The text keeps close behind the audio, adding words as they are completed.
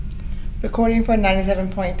Recording for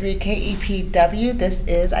 97.3 KEPW, this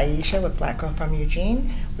is Aisha with Black Girl from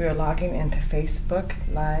Eugene. We are logging into Facebook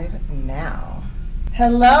Live now.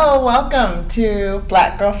 Hello, welcome to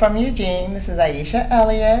Black Girl from Eugene. This is Aisha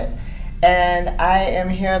Elliott, and I am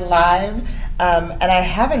here live, and I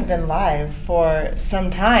haven't been live for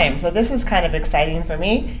some time, so this is kind of exciting for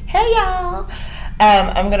me. Hey, y'all!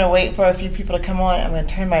 I'm going to wait for a few people to come on. I'm going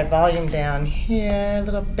to turn my volume down here a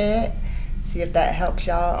little bit. See if that helps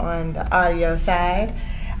y'all on the audio side.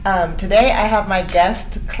 Today I have my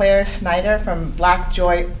guest Claire Snyder from Black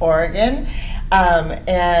Joy, Oregon,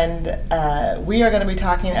 and we are going to be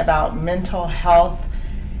talking about mental health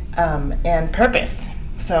and purpose.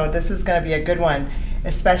 So this is going to be a good one,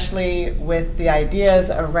 especially with the ideas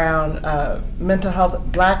around mental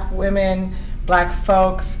health, Black women, Black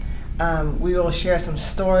folks. We will share some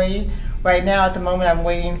story. Right now at the moment I'm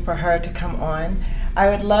waiting for her to come on. I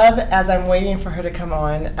would love, as I'm waiting for her to come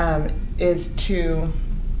on, is to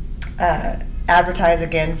advertise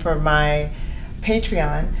again for my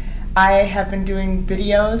Patreon. I have been doing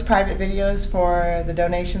videos, private videos for the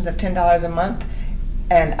donations of $10 a month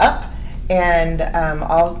and up, and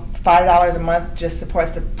all $5 a month just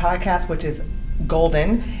supports the podcast, which is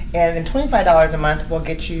golden, and then $25 a month will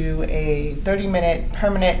get you a 30-minute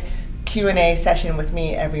permanent Q&A session with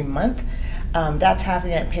me every month. That's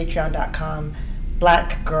happening at patreon.com.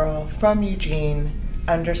 Black Girl from Eugene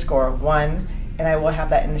 _1, and I will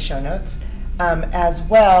have that in the show notes. As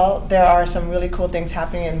well, there are some really cool things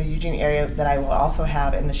happening in the Eugene area that I will also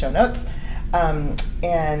have in the show notes, and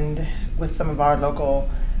with some of our local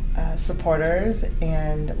supporters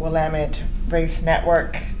and Willamette Race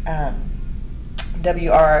Network.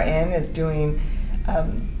 WRRN is doing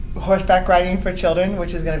horseback riding for children,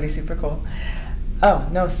 which is going to be super cool. Oh,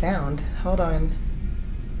 no sound. Hold on.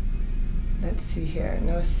 Let's see here.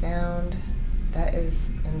 No sound. That is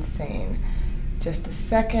insane. Just a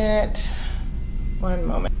second. One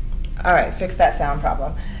moment. All right, fix that sound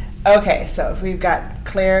problem. Okay, so we've got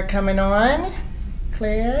Claire coming on.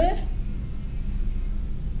 Claire?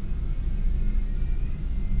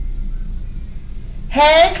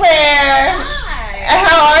 Hey, Claire. Hi.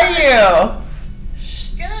 How are you?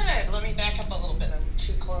 Good. Let me back up a little bit. I'm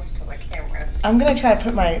too close to the camera. I'm going to try to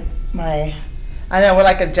put my I know we're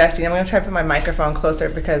like adjusting. I'm going to try to put my microphone closer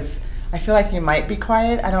because I feel like you might be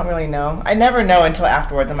quiet. I don't really know. I never know until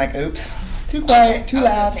afterwards. I'm like, oops, too quiet, Okay. too I was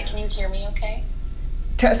loud. gonna say, can you hear me okay?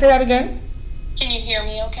 Say that again? Can you hear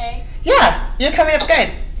me okay? Yeah, you're coming up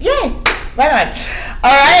good. Yay! Right on.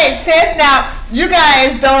 All right, sis. Now, you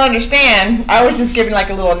guys don't understand. I was just giving like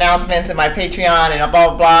a little announcements in my Patreon and blah,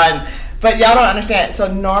 blah, blah. But y'all don't understand. So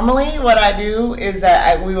normally what I do is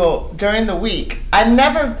that we will, during the week, I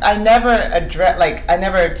never address, like, I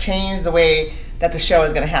never change the way that the show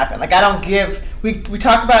is going to happen. Like, I don't give, we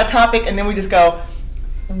talk about a topic and then we just go,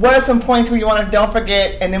 what are some points where you want to don't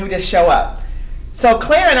forget, and then we just show up. So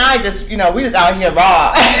Claire and I just, we just out here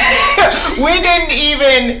raw. we didn't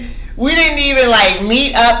even like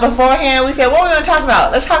meet up beforehand. We said, what are we going to talk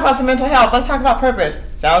about? Let's talk about some mental health. Let's talk about purpose.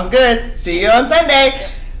 Sounds good. See you on Sunday.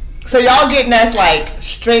 So y'all getting us like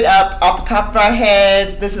straight up off the top of our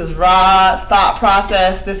heads. This is raw thought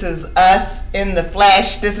process. This is us in the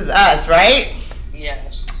flesh. This is us, right?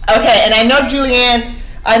 Yes. Okay, and I know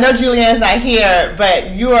Julianne's not here,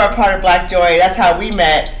 but you are a part of Black Joy. That's how we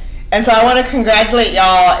met. And so I want to congratulate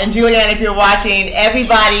y'all. And Julianne, if you're watching,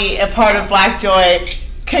 everybody a part of Black Joy,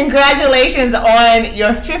 congratulations on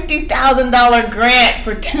your $50,000 grant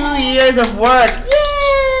for 2 years of work.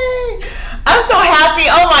 Yay! I'm so happy.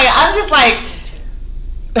 Oh my, I'm just like,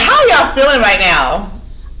 how are y'all feeling right now?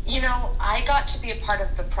 I got to be a part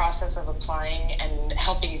of the process of applying and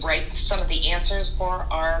helping write some of the answers for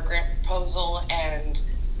our grant proposal, and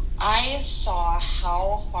I saw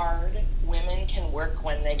how hard women can work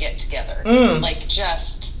when they get together. Like,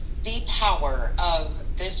 just the power of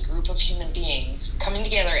this group of human beings coming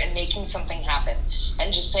together and making something happen,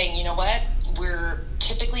 and just saying, you know what, we're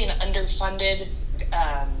typically an underfunded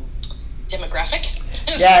demographic.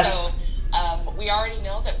 Yes. So we already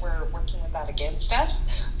know that we're working with that against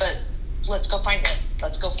us, but let's go find it.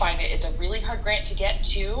 It's a really hard grant to get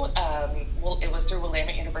to. It was through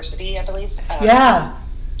Willamette University, I believe. Yeah.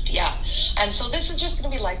 Yeah. And so this is just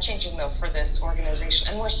going to be life-changing, though, for this organization.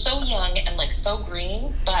 And we're so young and, like, so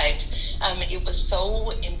green, but it was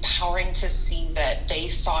so empowering to see that they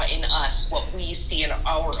saw in us what we see in our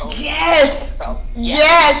own Yes. people. So, yeah.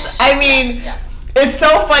 Yes. I mean, Yeah. It's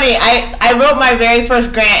so funny. I wrote my very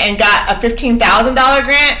first grant and got a $15,000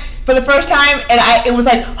 grant for the first time, and it was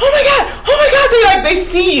like, oh my god, they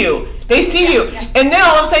see you, Yeah. and then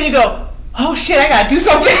all of a sudden you go, oh shit, I gotta do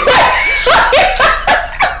something.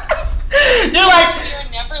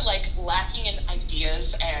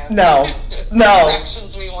 No.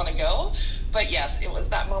 directions we want to go. But yes, it was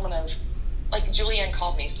that moment of, like, Julianne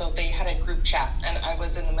called me, so they had a group chat, and I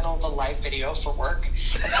was in the middle of a live video for work, and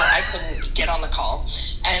so I couldn't get on the call.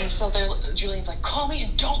 And so Julianne's like, call me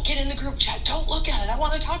and don't get in the group chat. Don't look at it. I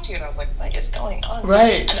want to talk to you. And I was like, what is going on?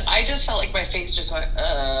 Right. And I just felt like my face just went,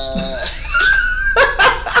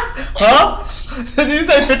 Huh? Did you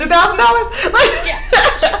say $50,000? Yeah.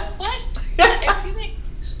 Like, what? Excuse me?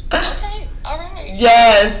 Okay. All right.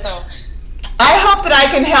 Yes. So I hope that I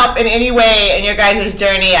can help in any way in your guys'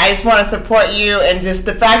 journey. I just want to support you, and just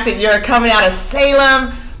the fact that you're coming out of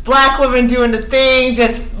Salem, Black women doing the thing,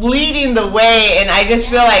 just leading the way. And I just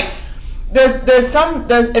feel like this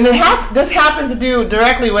happens to do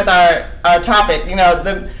directly with our topic. You know,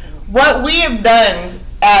 what we have done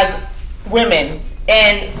as women,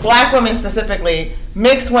 and Black women specifically,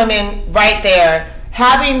 mixed women right there,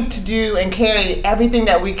 having to do and carry everything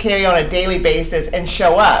that we carry on a daily basis and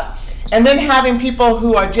show up. And then having people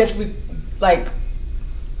who are just like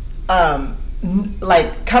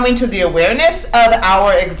coming to the awareness of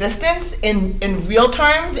our existence in real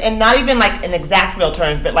terms, and not even like in exact real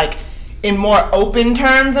terms, but like in more open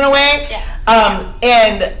terms in a way. Yeah.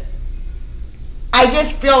 And I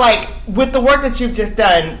just feel like with the work that you've just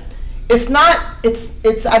done, it's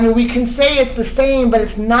I mean, we can say it's the same, but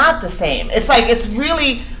it's not the same. It's like, it's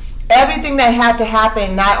really everything that had to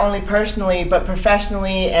happen, not only personally but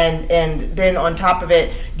professionally, and then on top of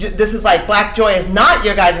it, this is like, Black Joy is not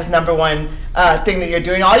your guys' number one thing that you're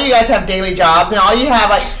doing. All you guys have daily jobs, and all you have,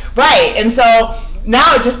 like, right. And so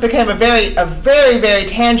now it just became a very very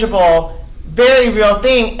tangible, very real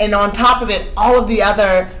thing. And on top of it, all of the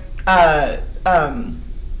other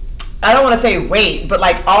I don't want to say weight, but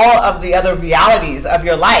like all of the other realities of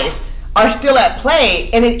your life are still at play.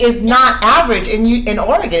 And it is not average in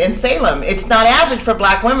Oregon, in Salem. It's not average for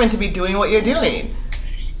Black women to be doing what you're doing.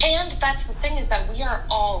 And that's the thing, is that we are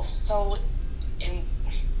all so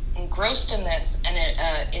engrossed in this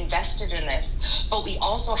and invested in this, but we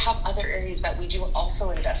also have other areas that we do also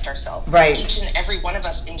invest ourselves. Right. Each and every one of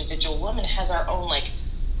us, individual women, has our own like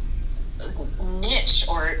niche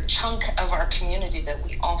or chunk of our community that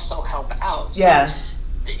we also help out. Yeah. So,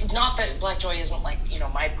 not that Black Joy isn't like, you know,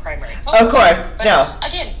 my primary focus. Of course, but no.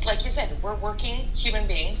 Again, like you said, we're working human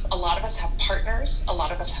beings. A lot of us have partners. A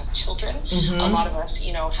lot of us have children. Mm-hmm. A lot of us,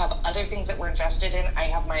 you know, have other things that we're invested in. I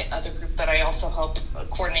have my other group that I also help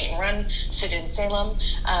coordinate and run, Sit in Salem.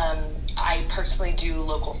 I personally do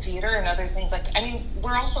local theater and other things like that. I mean,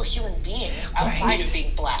 we're also human beings outside of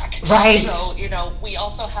being Black. Right. So, you know, we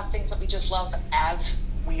also have things that we just love as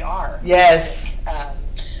we are. Yes. Music,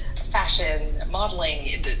 fashion,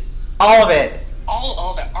 modeling, all of it.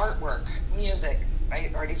 All of it, artwork, music. I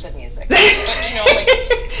already said music. But, you know, like,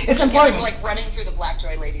 it's important. I'm like running through the Black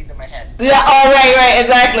Joy ladies in my head. Yeah, oh, right,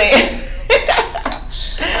 exactly.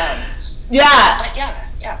 Yeah. But yeah.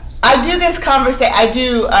 I do this I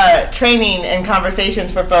do training and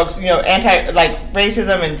conversations for folks, you know,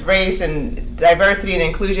 racism and race and diversity and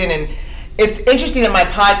inclusion. And it's interesting in my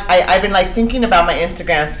I've been like thinking about my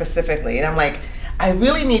Instagram specifically, and I'm like, I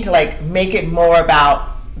really need to like make it more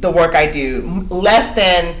about the work I do, less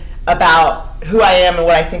than about who I am and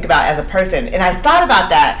what I think about as a person. And I thought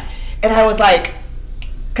about that, and I was like,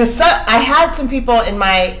 because I had some people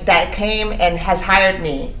that came and has hired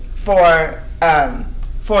me for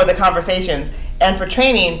the conversations and for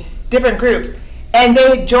training different groups, and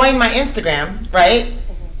they joined my Instagram, right?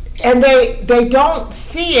 And they don't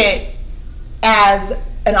see it as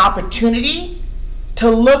an opportunity to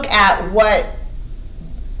look at what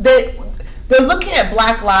they're looking at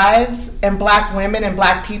Black lives and Black women and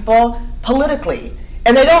Black people politically,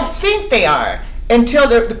 and they don't think they are until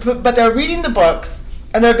they're reading the books,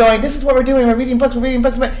 and they're going, this is what we're doing, we're reading books,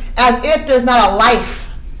 as if there's not a life.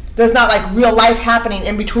 There's not like real life happening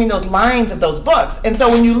in between those lines of those books. And so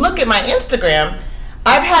when you look at my Instagram,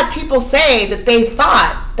 I've had people say that they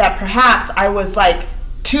thought that perhaps I was like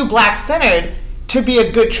too Black centered to be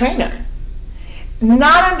a good trainer,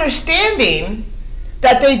 not understanding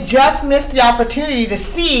that they just missed the opportunity to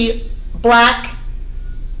see Blackness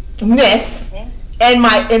in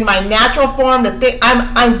my natural form.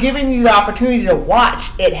 I'm giving you the opportunity to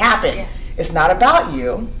watch it happen. Yeah. It's not about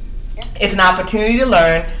you. Yeah. It's an opportunity to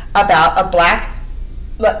learn about a Black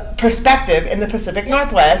perspective in the Pacific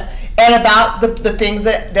Northwest, and about the things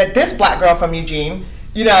that this Black girl from Eugene,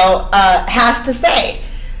 you know, has to say.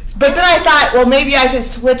 But then I thought, well, maybe I should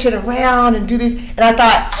switch it around and do these. And I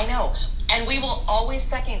thought, I know. And we will always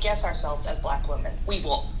second guess ourselves as Black women. We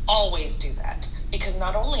will always do that, because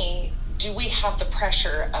not only do we have the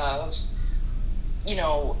pressure of, you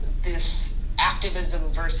know, this activism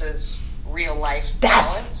versus real life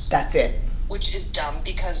balance. That's it. Which is dumb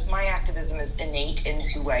because my activism is innate in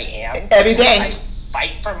who I am. Every day. I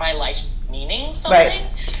fight for my life meaning something.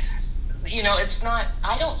 Right. You know, it's not,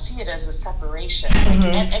 I don't see it as a separation.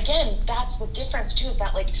 And again, that's the difference too, is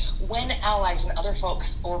that like when allies and other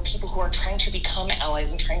folks or people who are trying to become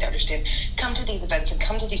allies and trying to understand, come to these events and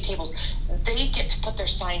come to these tables, they get to put their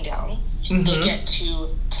sign down. They get to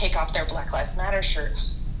take off their Black Lives Matter shirt.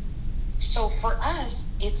 So for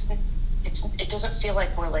us, it doesn't feel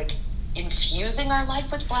like we're like infusing our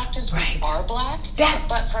life with blackness. We are black.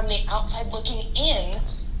 But from the outside looking in,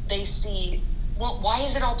 they see, well, why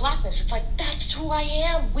is it all blackness? It's like, that's who I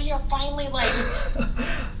am. We are finally like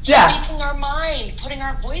speaking our mind, putting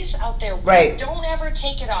our voice out there. Right. Don't ever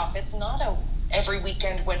take it off. It's not every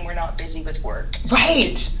weekend when we're not busy with work.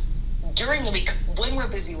 Right. It's during the week when we're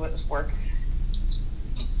busy with work.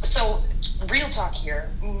 So, real talk here.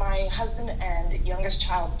 My husband and youngest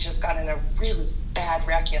child just got in a really bad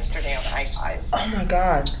wreck yesterday on I-5. Oh my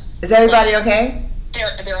God. Is everybody okay?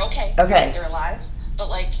 They're okay. Okay. They're alive. But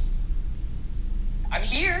like, I'm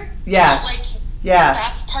here. Yeah. But like, yeah.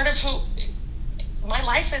 That's part of who my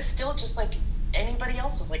life is. Still just like anybody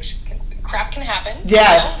else's. Like, crap can happen.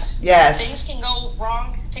 Yes. You know? Yes. Things can go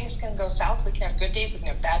wrong. Things can go south. We can have good days. We can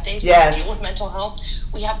have bad days. Yes. We can deal with mental health.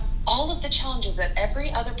 We have all of the challenges that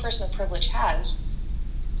every other person of privilege has.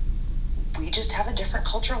 We just have a different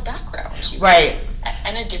cultural background. Right.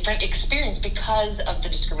 And a different experience because of the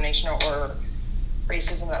discrimination or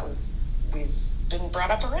racism that we've been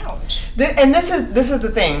brought up around. And this is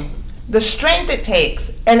the thing. The strength it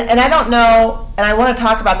takes, and I don't know, and I want to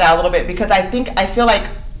talk about that a little bit because I feel like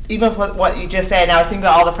even with what you just said, and I was thinking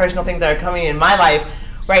about all the personal things that are coming in my life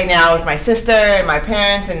right now with my sister and my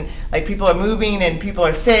parents, and like people are moving and people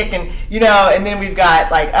are sick, and you know, and then we've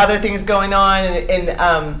got like other things going on,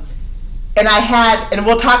 and I had, and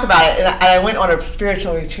we'll talk about it, and I went on a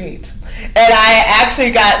spiritual retreat, and I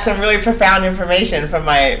actually got some really profound information from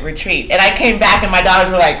my retreat, and I came back and my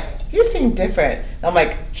daughters were like, you seem different. And I'm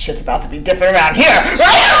like, shit's about to be different around here, right?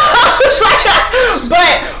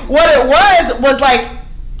 But what it was like,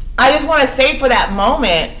 I just want to say for that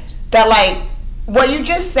moment that like what you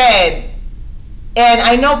just said, and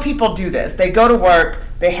I know people do this. They go to work,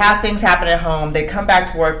 they have things happen at home, they come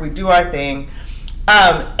back to work, we do our thing.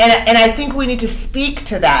 And I think we need to speak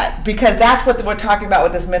to that because that's what we're talking about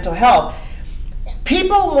with this mental health.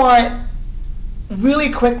 People want really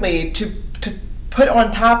quickly to put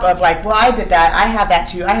on top of like, well, I did that, I have that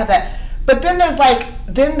too, I have that. But then there's like,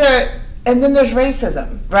 then there's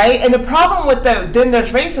racism, right? And the problem with then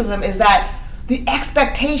there's racism is that the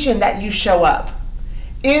expectation that you show up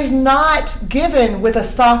is not given with a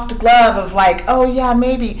soft glove of like, oh yeah,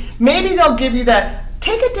 maybe they'll give you the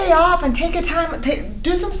take a day off and take a time,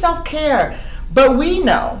 do some self-care. But we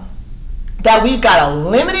know that we've got a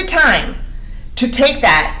limited time to take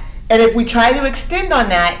that. And if we try to extend on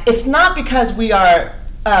that, it's not because we are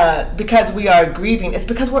grieving. It's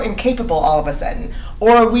because we're incapable all of a sudden,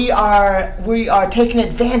 or we are taking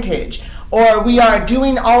advantage, or we are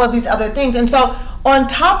doing all of these other things. And so, on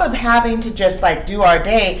top of having to just like do our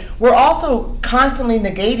day, we're also constantly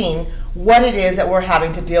negating what it is that we're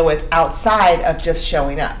having to deal with outside of just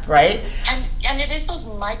showing up, right? And it is those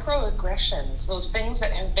microaggressions, those things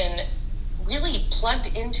that have been really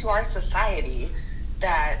plugged into our society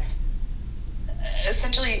that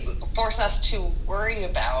essentially force us to worry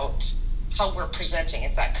about how we're presenting.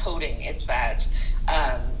 It's that coding. It's that,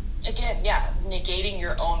 again, negating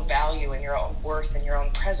your own value and your own worth and your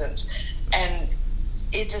own presence. And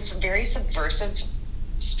it's this very subversive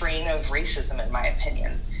strain of racism, in my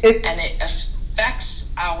opinion. And it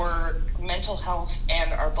affects our mental health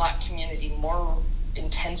and our Black community more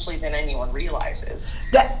intensely than anyone realizes.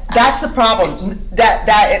 That's the problem.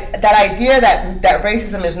 That idea that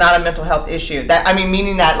racism is not a mental health issue.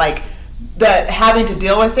 Meaning that like the having to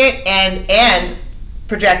deal with it and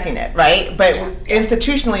projecting it, right? But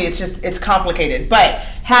institutionally, it's complicated. But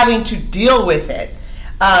having to deal with it,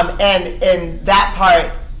 and that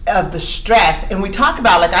part of the stress, and we talk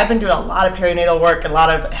about, like, I've been doing a lot of perinatal work, a lot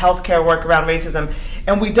of healthcare work around racism,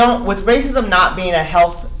 and we don't, with racism not being a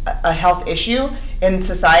health issue in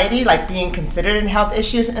society, like being considered in health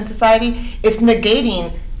issues in society, it's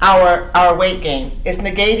negating our weight gain, it's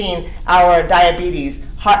negating our diabetes,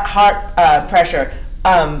 heart pressure,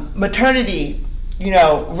 maternity,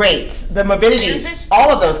 rates, the morbidity,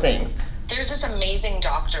 all of those things. There's this amazing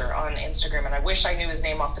doctor on Instagram, and I wish I knew his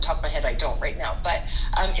name off the top of my head. I don't right now, but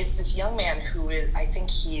it's this young man who is, I think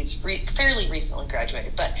he's fairly recently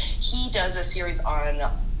graduated, but he does a series on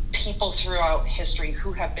people throughout history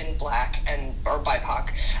who have been Black or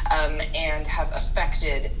BIPOC and have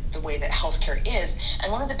affected the way that healthcare is.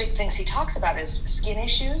 And one of the big things he talks about is skin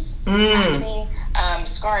issues, acne,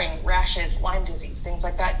 scarring, rashes, Lyme disease, things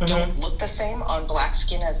like that don't look the same on black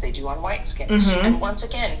skin as they do on white skin. And once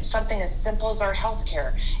again, something as simple as our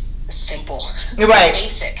healthcare, simple,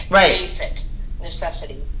 basic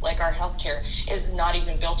necessity, like our healthcare, is not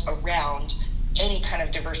even built around any kind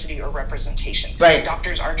of diversity or representation.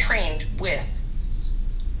 Doctors are trained with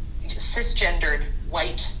cisgendered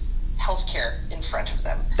white healthcare in front of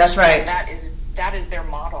them. That's right. And that is their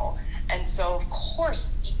model. And so, of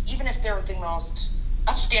course, even if they're the most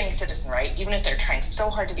upstanding citizen, right? Even if they're trying so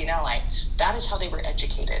hard to be an ally, that is how they were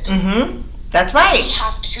educated. That's right. We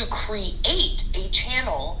have to create a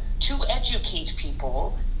channel to educate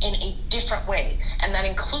people in a different way, and that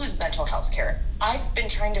includes mental health care. I've been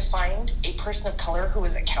trying to find a person of color who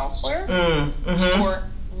is a counselor for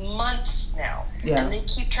months now, and they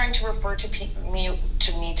keep trying to refer to me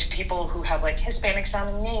to people who have like Hispanic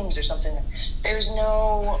sounding names or something. There's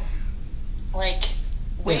no like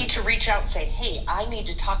way to reach out and say, hey, I need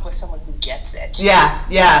to talk with someone who gets it.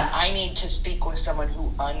 I need to speak with someone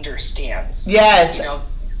who understands. You know,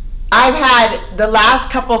 I've had the last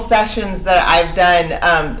couple sessions that I've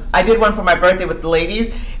done. I did one for my birthday with the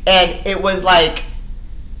ladies, and it was like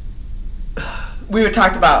we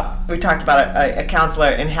talked about a counselor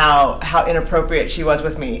and how inappropriate she was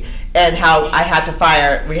with me, and how I had to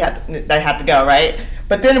fire. I had to go, right?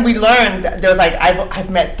 But then we learned there was like I've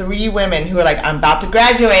met 3 women who are like, I'm about to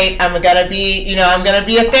graduate. I'm gonna be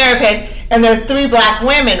a therapist, and there are 3 black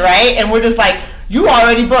women, right? And we're just like, you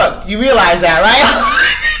already booked. You realize that, right?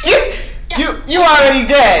 You already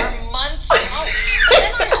good. Months out.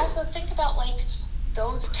 But then I also think about like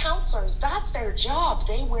those counselors. That's their job.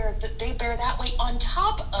 They bear that weight on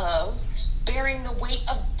top of bearing the weight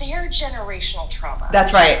of their generational trauma.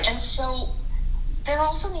 That's right. And so there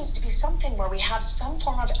also needs to be something where we have some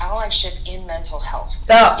form of allyship in mental health.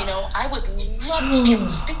 You know, I would love to be able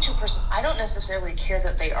to speak to a person. I don't necessarily care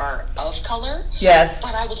that they are of color. Yes.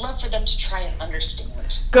 But I would love for them to try and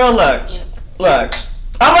understand. Girl, look. You know, look.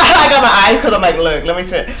 I got my eyes because I'm like, look, let me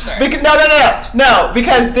see. Because, no,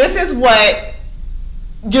 because this is what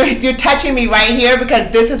you're touching me right here,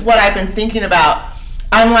 because this is what I've been thinking about.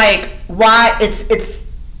 I'm like, why it's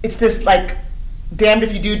this like damned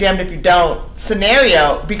if you do, damned if you don't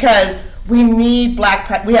scenario, because we need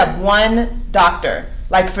we have one doctor,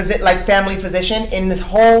 like family physician in this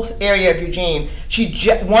whole area of Eugene.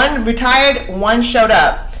 One retired, one showed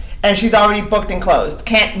up. And she's already booked and closed.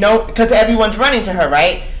 Because everyone's running to her,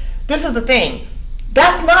 right? This is the thing.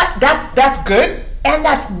 That's good, and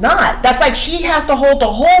that's not. That's like she has to hold the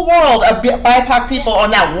whole world of BIPOC people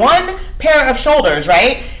on that one pair of shoulders,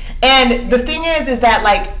 right? And the thing is that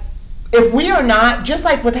like, if we are not, just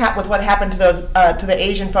like with what happened to those to the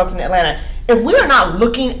Asian folks in Atlanta, if we are not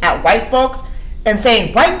looking at white folks and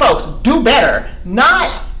saying, white folks, do better,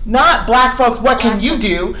 not black folks, what can you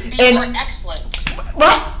do? We're excellent.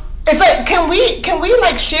 Right? It's like, can we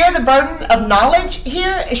like share the burden of knowledge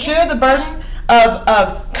here? Share the burden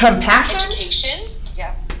of compassion? Education,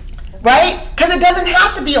 right? Because it doesn't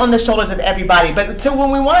have to be on the shoulders of everybody. But so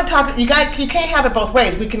when we want to talk, you can't have it both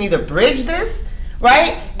ways. We can either bridge this,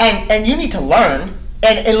 right? And you need to learn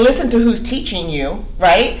and listen to who's teaching you,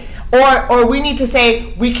 right? Or we need to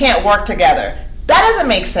say we can't work together. That doesn't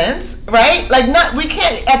make sense, right? Like we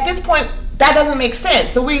can't at this point. That doesn't make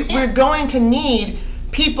sense. So we're going to need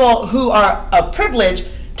people who are of privilege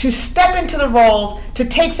to step into the roles to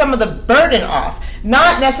take some of the burden off. And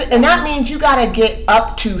that means you got to get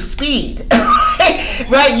up to speed,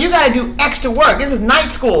 right? You got to do extra work. This is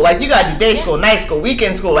night school. Like you got to do day school, night school,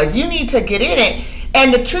 weekend school. Like you need to get in it.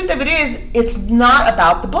 And the truth of it is, it's not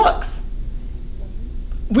about the books.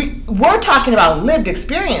 We're talking about lived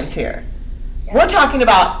experience here. We're talking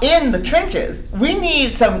about in the trenches. We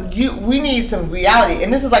need some reality.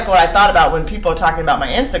 And this is like what I thought about when people are talking about my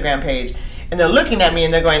Instagram page, and they're looking at me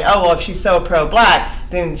and they're going, oh, well, if she's so pro-black,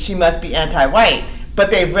 then she must be anti-white.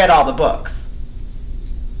 But they've read all the books.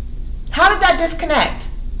 How did that disconnect?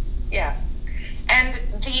 Yeah. And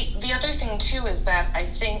the other thing, too, is that I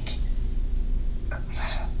think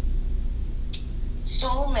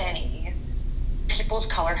so many people of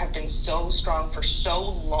color have been so strong for so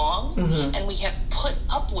long, and we have put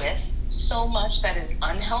up with so much that is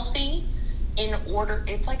unhealthy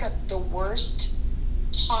it's like the worst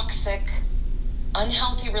toxic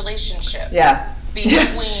unhealthy relationship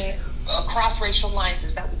between across racial lines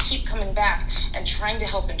is that we keep coming back and trying to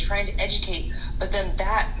help and trying to educate, but then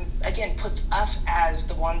that again puts us as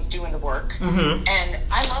the ones doing the work. Mm-hmm. And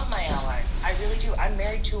I love my allies, I really do. I'm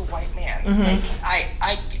married to a white man. Mm-hmm. Like,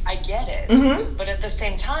 I get it. Mm-hmm. But at the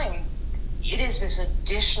same time, it is this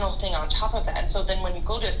additional thing on top of that. And so then when you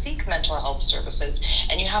go to seek mental health services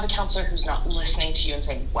and you have a counselor who's not listening to you and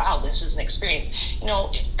saying, wow, this is an experience. You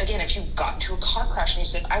know, again, if you got into a car crash and you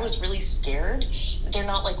said, I was really scared, they're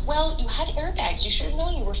not like, well, you had airbags. You should have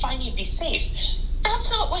known you were fine. You'd be safe. That's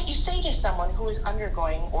not what you say to someone who is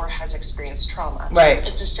undergoing or has experienced trauma. Right.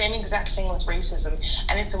 It's the same exact thing with racism.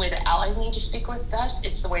 And it's the way that allies need to speak with us.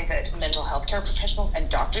 It's the way that mental health care professionals and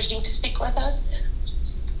doctors need to speak with us.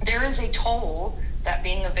 There is a toll that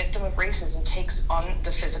being a victim of racism takes on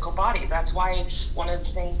the physical body. That's why one of the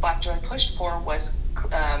things Black Joy pushed for was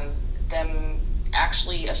them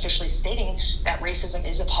actually officially stating that racism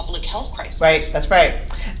is a public health crisis. Right, that's right.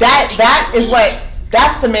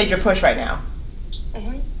 That's the major push right now.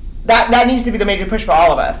 Mm-hmm. That needs to be the major push for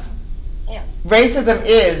all of us. Yeah. Racism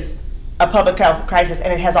is a public health crisis,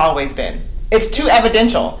 and it has always been. It's too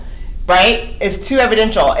evidential, right? It's too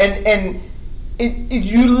evidential, and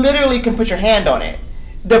you literally can put your hand on it.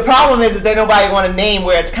 The problem is that nobody want to name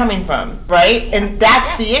where it's coming from, right? And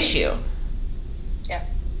that's the issue. Yeah.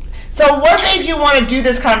 So what made you want to do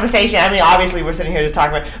this conversation? I mean, obviously we're sitting here just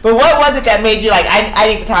talking about it, but what was it that made you like, I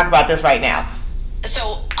need to talk about this right now?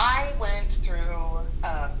 So I went through,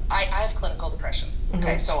 I have clinical depression.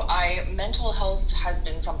 Okay, so mental health has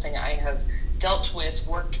been something I have dealt with,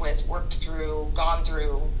 worked through, gone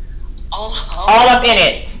through, all up in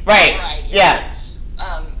it, right? Yeah.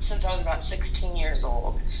 Since I was about 16 years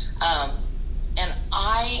old, and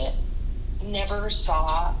I never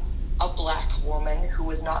saw a Black woman who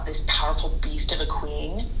was not this powerful beast of a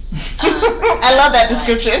queen. I love that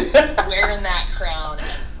description. Wearing that crown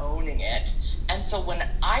and owning it. And so when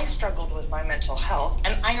I struggled with my mental health,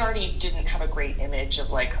 and I already didn't have a great image of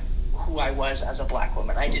like who I was as a Black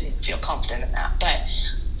woman, I didn't feel confident in that, but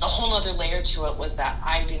a whole other layer to it was that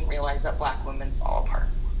I didn't realize that Black women fall apart.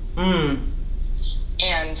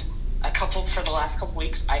 And for the last couple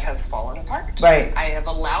weeks, I have fallen apart. Right. I have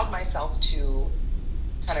allowed myself to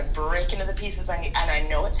kind of break into the pieces and I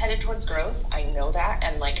know it's headed towards growth. I know that,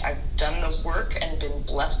 and like I've done the work and been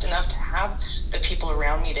blessed enough to have the people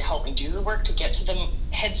around me to help me do the work to get to the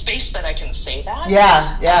headspace that I can say that.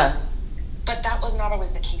 Yeah. But that was not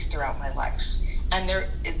always the case throughout my life. And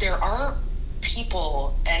there are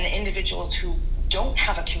people and individuals who don't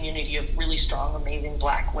have a community of really strong, amazing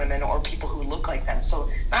Black women or people who look like them. So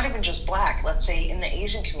not even just Black, let's say in the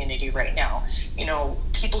Asian community right now, you know,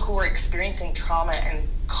 people who are experiencing trauma and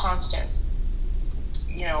constant,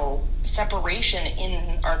 you know, separation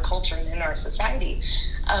in our culture and in our society,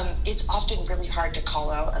 it's often really hard to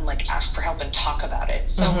call out and like ask for help and talk about it.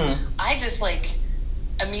 So I just like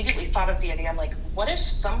immediately thought of the idea. I'm like, what if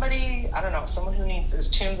somebody, I don't know, someone who needs this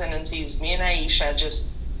tunes in and sees me and Aisha, just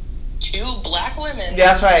two Black women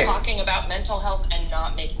talking about mental health and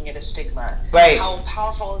not making it a stigma. Right. How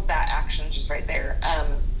powerful is that action just right there?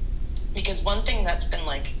 Because one thing that's been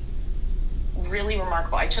like really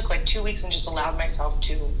remarkable, I took like 2 weeks and just allowed myself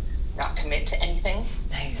to not commit to anything,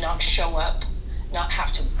 not show up, not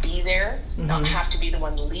have to be there, not have to be the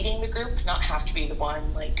one leading the group, not have to be the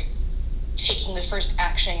one like taking the first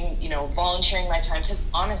action, you know, volunteering my time, because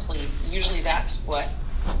honestly, usually that's what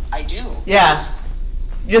I do. Yes.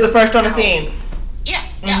 You're the first on the scene. Yeah.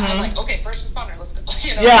 I'm like, okay, first responder, let's go.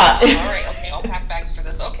 You know, yeah. All right, okay, I'll pack bags for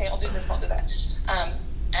this. Okay, I'll do this, I'll do that.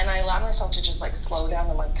 And I allowed myself to just like slow down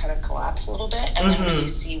and like kind of collapse a little bit, and then really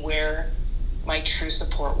see where my true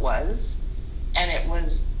support was, and it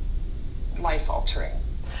was life altering.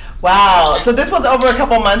 Wow. So this was over a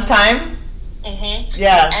couple months' time.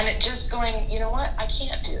 Yeah. And it just going, you know what? I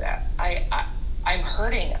can't do that. I'm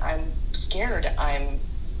hurting. I'm scared. I'm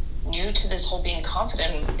new to this whole being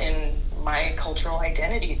confident in my cultural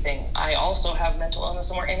identity thing. I also have mental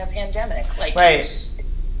illness and we're in a pandemic. Like,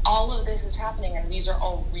 all of this is happening, and these are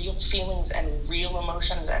all real feelings and real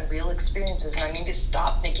emotions and real experiences, and I need to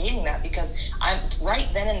stop negating that, because I'm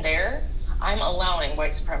right then and there, I'm allowing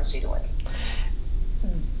white supremacy to win.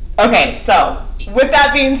 Okay, so with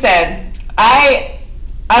that being said,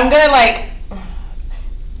 I'm gonna like,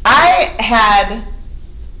 I had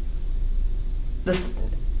this,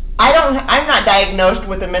 I'm not diagnosed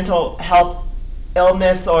with a mental health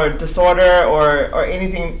illness or disorder or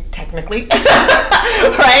anything technically,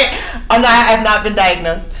 right? I've not been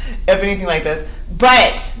diagnosed of anything like this,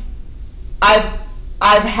 but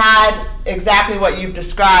I've had exactly what you've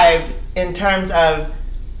described in terms of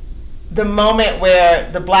the moment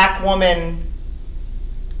where the Black woman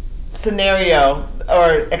scenario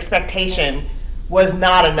or expectation was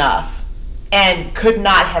not enough and could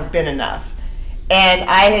not have been enough. And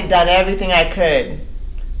I had done everything I could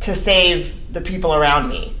to save the people around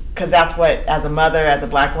me. Because that's what, as a mother, as a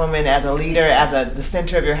black woman, as a leader, as the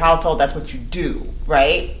center of your household, that's what you do,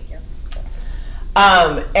 right?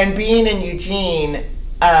 And being in Eugene,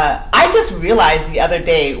 I just realized the other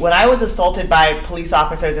day when I was assaulted by police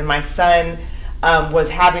officers and my son was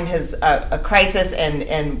having his a crisis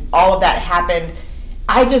and all of that happened,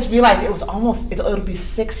 I just realized it was it'll be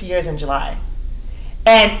 6 years in July.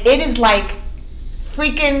 And it is like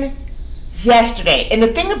freaking yesterday. And the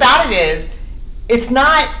thing about it is, it's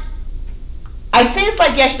not, I say it's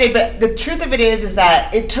like yesterday, but the truth of it is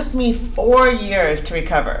that it took me 4 years to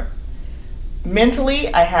recover.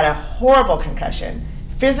 Mentally, I had a horrible concussion.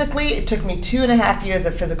 Physically, it took me 2.5 years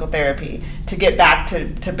of physical therapy to get back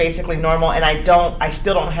to basically normal, and I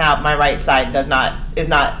still don't have, my right side is not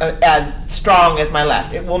as strong as my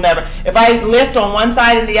left. It will never, if I lift on one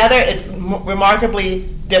side and the other, it's remarkably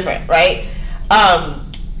different, right?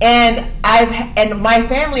 And my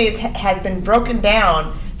family has been broken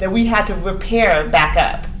down that we had to repair back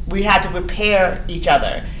up. We had to repair each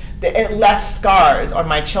other. It left scars on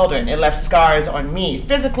my children. It left scars on me,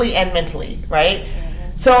 physically and mentally, right?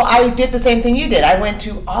 Mm-hmm. So I did the same thing you did. I went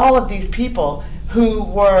to all of these people who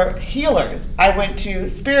were healers. I went to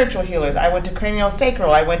spiritual healers. I went to craniosacral.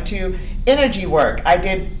 I went to energy work. I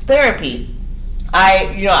did therapy.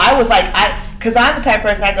 I was like, because I'm the type of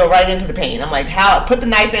person, I go right into the pain. I'm like, put the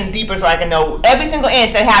knife in deeper so I can know every single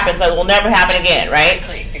inch that happened so it will never happen again, right?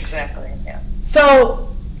 Exactly, yeah. So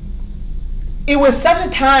it was such a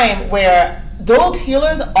time where those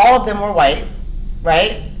healers, all of them were white,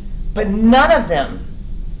 right? But none of them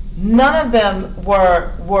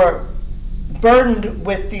were burdened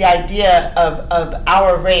with the idea of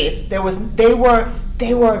our race. They were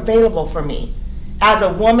available for me as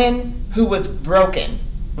a woman who was broken,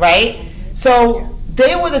 right? So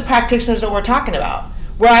they were the practitioners that we're talking about.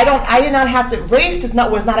 Where I did not have to, race was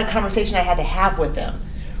not a conversation I had to have with them.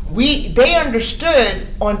 They understood,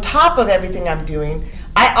 on top of everything I'm doing,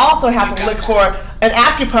 I also have to look for an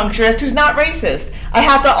acupuncturist who's not racist. I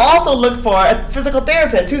have to also look for a physical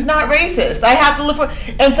therapist who's not racist. I have to look for,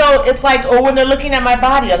 and so it's like, when they're looking at my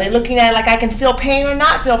body, are they looking at it like I can feel pain or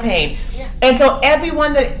not feel pain? Yeah. And so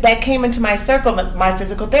everyone that came into my circle, my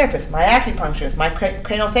physical therapist, my acupuncturist, my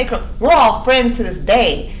craniosacral, we're all friends to this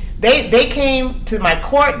day. They came to my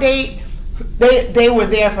court date. They were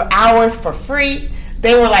there for hours for free.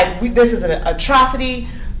 They were like, this is an atrocity.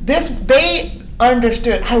 They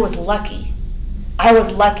understood. I was lucky.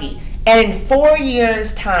 And in 4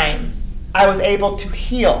 years' time, I was able to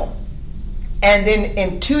heal. And then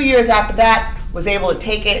in 2 years after that, was able to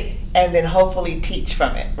take it and then hopefully teach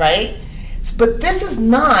from it, right? But this is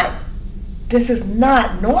not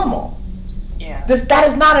normal. Yeah. That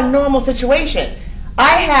is not a normal situation.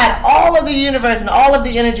 I had all of the universe and all of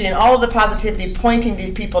the energy and all of the positivity pointing these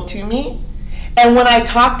people to me. And when I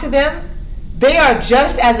talk to them, they are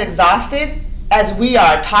just as exhausted as we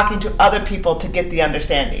are talking to other people to get the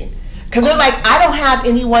understanding. Because they're like, I don't have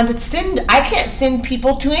anyone to send. I can't send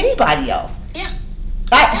people to anybody else. Yeah.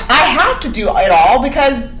 I have to do it all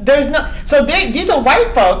because there's no. So these are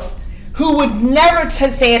white folks who would never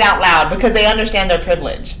say it out loud because they understand their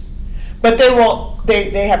privilege. But they will.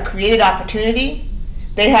 They have created opportunity.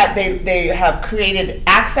 They have created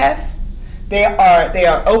access. They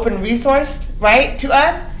are open resourced, right, to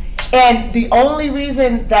us. And the only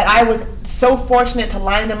reason that I was so fortunate to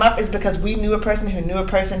line them up is because we knew a person who knew a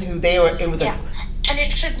person who they were. It was and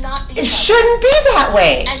it should not be. It shouldn't be that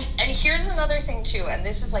way. And here's another thing too, and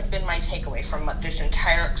this has been my takeaway from this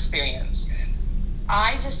entire experience.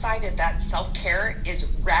 I decided that self-care is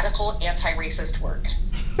radical anti-racist work.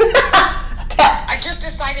 I just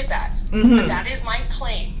decided that. Mm-hmm. But that is my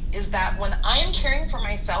claim. Is that when I am caring for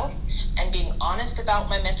myself and being honest about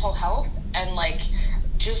my mental health and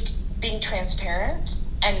just being transparent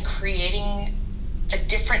and creating a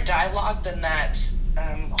different dialogue than that.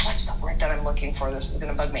 What's the word that I'm looking for? This is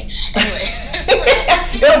going to bug me. Anyway,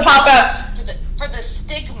 it'll pop up. For the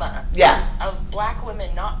stigma of Black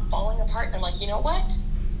women not falling apart. And I'm like, you know what?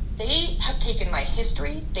 They have taken my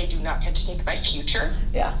history. They do not get to take my future.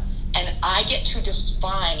 Yeah. And I get to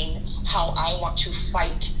define how I want to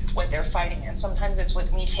fight what they're fighting. And sometimes it's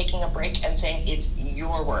with me taking a break and saying, it's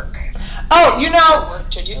your work. Oh, it's your work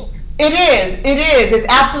to do. It is. It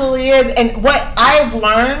absolutely is. And what I've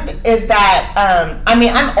learned is that,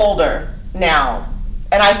 I'm older now,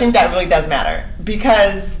 and I think that really does matter.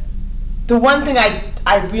 Because the one thing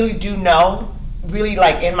I really do know, really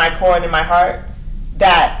in my core and in my heart,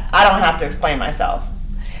 that I don't have to explain myself.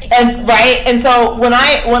 And right, and so when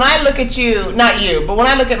I look at you, not you, but when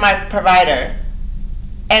I look at my provider,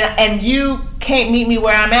 and you can't meet me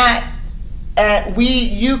where I'm at,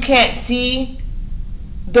 you can't see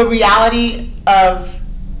the reality of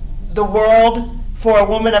the world for a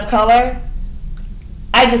woman of color,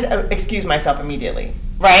 I just excuse myself immediately,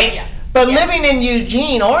 right? Yeah. But living in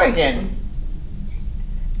Eugene, Oregon,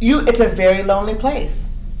 it's a very lonely place.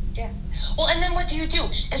 Yeah. Well, and then what do you do?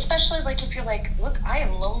 Especially like if you're like, look, I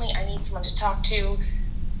am lonely, I need someone to talk to.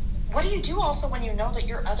 What do you do also when you know that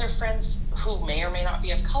your other friends who may or may not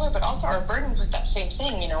be of color, but also are burdened with that same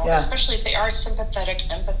thing, especially if they are sympathetic,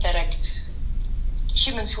 empathetic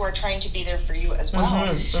humans who are trying to be there for you as well.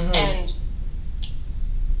 And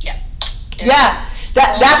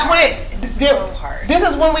that's when it's so hard. This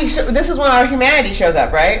is when our humanity shows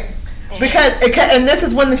up, right? And this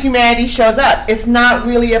is when the humanity shows up. It's not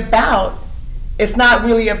really about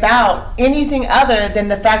anything other than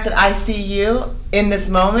the fact that I see you in this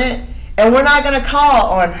moment, and we're not going to call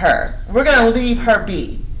on her. We're going to leave her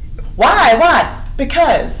be. Why?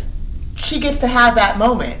 Because she gets to have that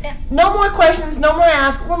moment. Yeah. No more questions, no more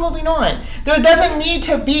asks. We're moving on. There doesn't need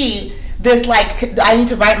to be this I need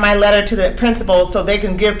to write my letter to the principal so they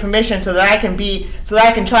can give permission so that I can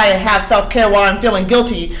try to have self-care while I'm feeling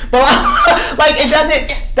guilty. But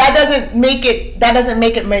that doesn't make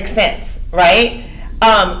it make sense, right?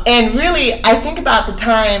 And really, I think about the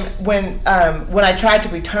time when I tried to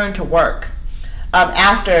return to work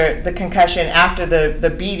after the concussion, after the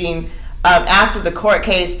beating, after the court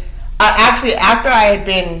case. Actually, after I had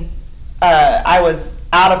been, I was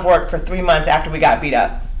out of work for 3 months after we got beat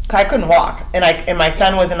up. I couldn't walk, and my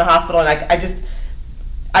son was in the hospital, and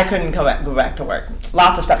I couldn't go back to work.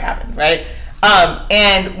 Lots of stuff happened, right?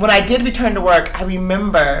 And when I did return to work, I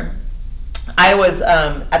remember I was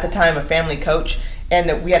at the time a family coach,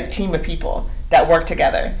 and we had a team of people that worked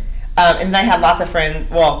together. And I had lots of friends.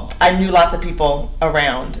 Well, I knew lots of people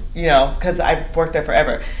around, because I worked there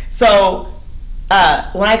forever. So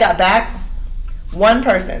when I got back, one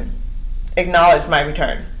person acknowledged my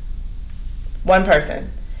return. One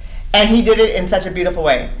person. And he did it in such a beautiful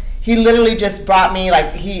way. He literally just brought me,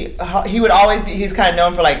 he would always be, he's kind of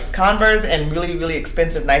known for Converse and really, really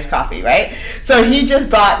expensive, nice coffee, right? So he just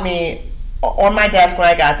brought me, on my desk when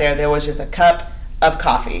I got there was just a cup of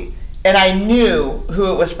coffee. And I knew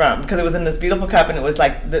who it was from because it was in this beautiful cup, and it was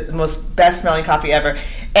the most best smelling coffee ever.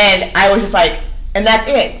 And I was just and that's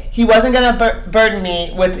it. He wasn't going to burden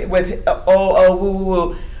me with woo, woo,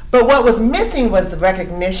 woo. But what was missing was the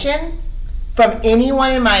recognition from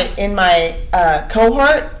anyone in my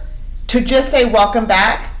cohort to just say welcome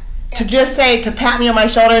back, to just say, to pat me on my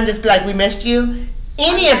shoulder and just be like, we missed you.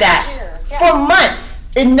 Any of that for months.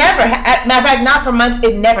 It never. Matter of fact, not for months.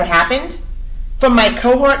 It never happened. From my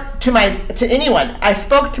cohort to anyone. I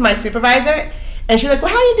spoke to my supervisor, and she's like,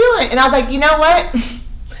 well, how are you doing? And I was like, you know what?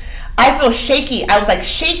 I feel shaky. I was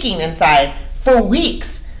shaking inside for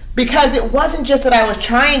weeks because it wasn't just that I was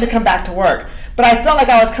trying to come back to work, but I felt like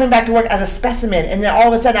I was coming back to work as a specimen. And then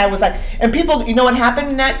all of a sudden I was and people, you know what happened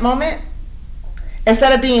in that moment?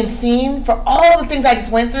 Instead of being seen for all the things I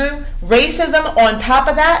just went through, racism on top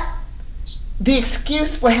of that, the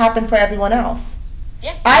excuse what happened for everyone else.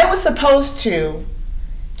 Yeah. I was supposed to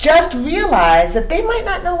just realize that they might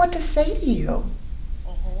not know what to say to you.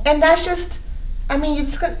 Mm-hmm. And that's just, you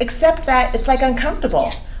just accept that it's uncomfortable.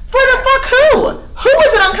 Yeah. For the fuck who? Who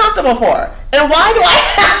is it uncomfortable for? And why do I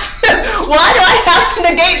have to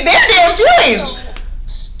negate their damn feelings?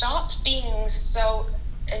 So stop being so,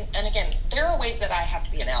 and again, there are ways that I have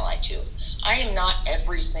to be an ally too. I am not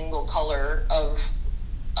every single color of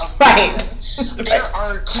right. person. There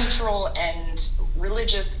are cultural and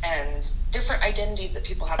religious and different identities that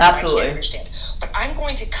people have that I can't understand. But I'm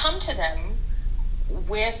going to come to them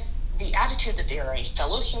with the attitude that they are a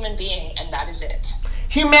fellow human being, and that is it.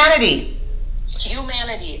 Humanity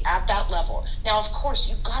at that level. Now, of course,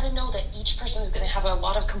 you've got to know that each person is going to have a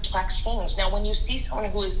lot of complex things. Now, when you see someone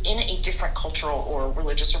who is in a different cultural or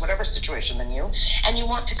religious or whatever situation than you, and you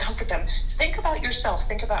want to comfort them, think about yourself.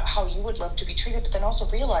 Think about how you would love to be treated, but then also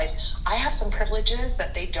realize I have some privileges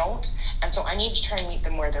that they don't, and so I need to try and meet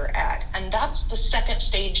them where they're at. And that's the second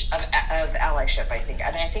stage of allyship, I think.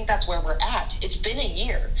 And I think that's where we're at. It's been a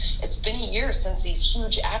year. It's been a year since these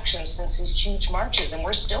huge actions, since these huge marches, and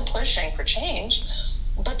we're still pushing for change.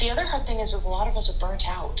 But the other hard thing is a lot of us are burnt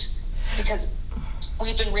out because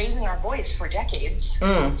we've been raising our voice for decades,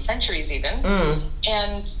 centuries even,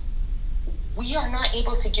 and we are not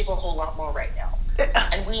able to give a whole lot more right now.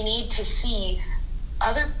 And we need to see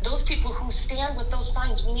those people who stand with those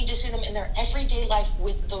signs, we need to see them in their everyday life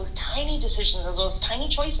with those tiny decisions or those tiny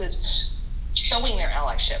choices showing their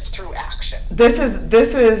allyship through action. This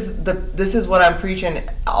is what I'm preaching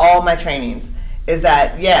all my trainings, is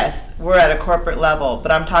that yes, we're at a corporate level,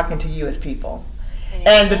 but I'm talking to you as people. Mm-hmm.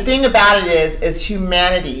 And the thing about it is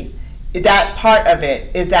humanity. That part of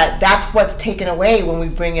it is that's what's taken away when we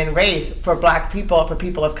bring in race for black people, for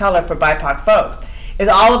people of color, for BIPOC folks. Is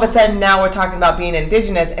all of a sudden now we're talking about being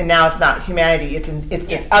indigenous, and now it's not humanity. It's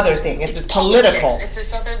this other thing. It's this political. It's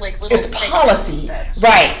this other like little. It's policy.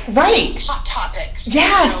 Right. Hot topics.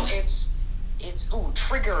 Yes. It's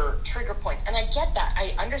trigger points, and I get that.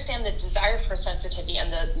 I understand the desire for sensitivity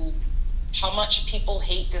and the how much people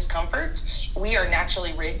hate discomfort. We are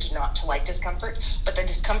naturally rigged not to like discomfort, but the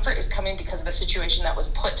discomfort is coming because of a situation that was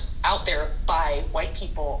put out there by white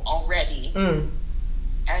people already.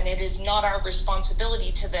 And it is not our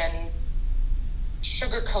responsibility to then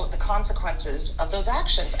sugarcoat the consequences of those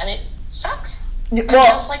actions. And it sucks. Well,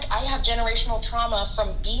 just like I have generational trauma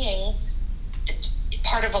from being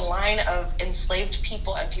part of a line of enslaved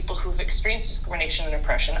people and people who've experienced discrimination and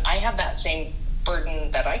oppression, I have that same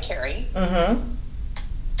burden that I carry. Mm-hmm.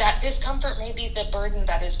 That discomfort may be the burden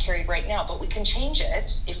that is carried right now, but we can change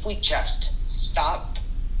it if we just stop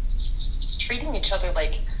treating each other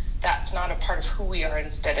like that's not a part of who we are,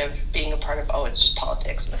 instead of being a part of, oh, it's just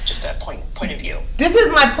politics, it's just a point of view. This is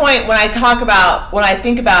my point when I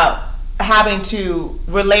think about having to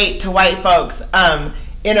relate to white folks when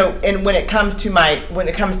it comes to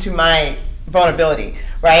my vulnerability,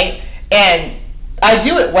 right? And I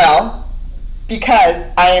do it well because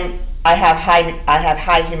I have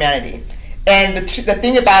high humanity. And the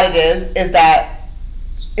thing about it is that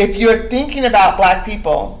if you're thinking about black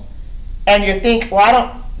people and you think, well, I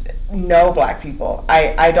don't know black people.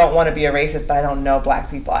 I don't want to be a racist, but I don't know black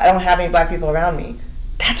people. I don't have any black people around me.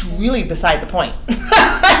 That's really beside the point,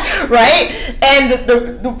 right? And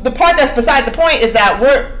the part that's beside the point is that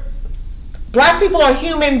black people are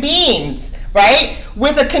human beings, right?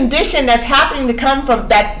 With a condition that's happening to come from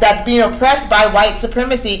that's being oppressed by white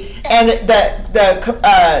supremacy and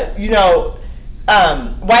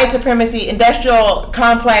white supremacy, industrial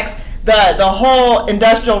complex. The whole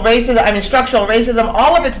industrial racism, structural racism,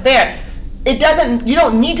 all of it's there. You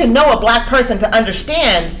don't need to know a black person to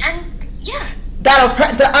understand. And yeah.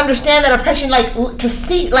 To understand that oppression, to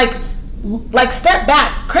see, step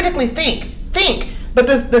back, critically think. But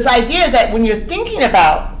this idea is that when you're thinking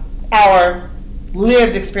about our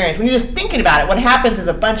lived experience, when you're just thinking about it, what happens is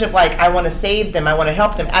a bunch of I want to save them, I want to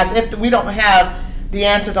help them, as if we don't have the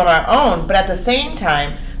answers on our own. But at the same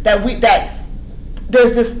time,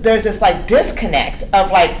 there's this disconnect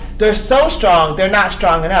of they're so strong, they're not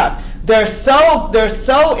strong enough. They're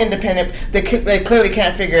so independent, they clearly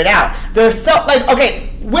can't figure it out. They're so okay,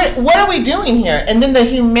 what are we doing here? And then the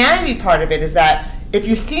humanity part of it is that if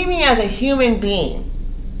you see me as a human being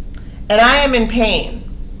and I am in pain,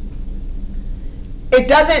 it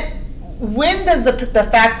doesn't. When does the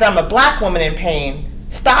fact that I'm a black woman in pain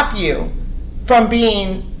stop you from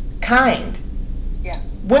being kind?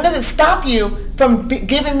 When does it stop you from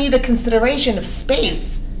giving me the consideration of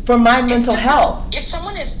space for my mental health? If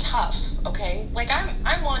someone is tough, okay,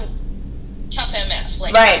 I'm on tough MF,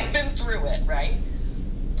 right. I've been through it, right?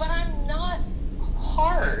 But I'm not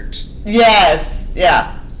hard. Yes,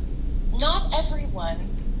 yeah. Not everyone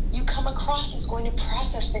you come across is going to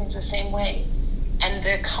process things the same way. And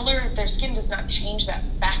the color of their skin does not change that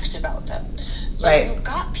fact about them. So you've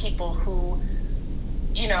got people who,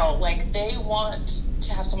 they want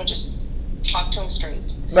to have someone just talk to them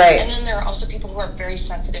straight. Right. And then there are also people who are very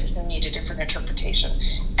sensitive who need a different interpretation.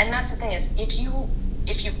 And that's the thing is, if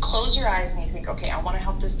you close your eyes and you think, okay, I want to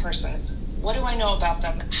help this person, what do I know about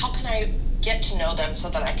them? How can I get to know them so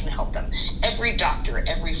that I can help them? Every doctor,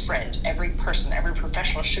 every friend, every person, every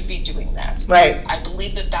professional should be doing that. Right. I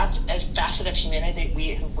believe that that's a facet of humanity that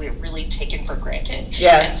we've really taken for granted.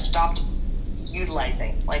 Yes. And stopped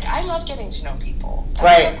utilizing. I love getting to know people.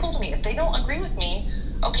 That's so cool to me. If they don't agree with me,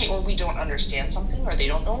 okay, or we don't understand something, or they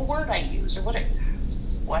don't know a word I use, or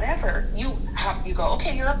whatever, you go,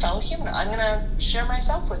 okay, you're a fellow human. I'm gonna share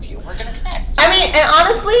myself with you. We're gonna connect. And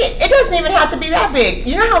honestly, it doesn't even have to be that big.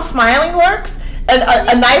 You know how smiling works? And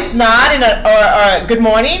a nice nod and or a good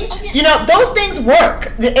morning. Oh, yeah. Those things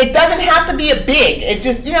work. It doesn't have to be a big. It's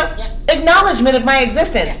just acknowledgement of my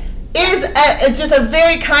existence. It's just a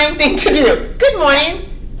very kind thing to do. Good morning.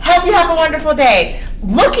 Hope you have a wonderful day.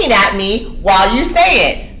 Looking at me while you say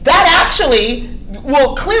it. That actually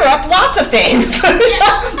will clear up lots of things.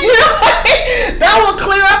 Yes, that will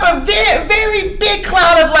clear up a very, very big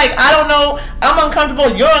cloud of I don't know, I'm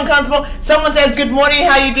uncomfortable, you're uncomfortable. Someone says, good morning,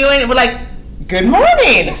 how you doing? And we're like, good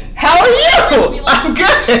morning. How are you? I'm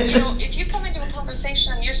good. If you come into a conversation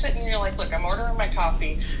conversation, and you're sitting and you're like, look, I'm ordering my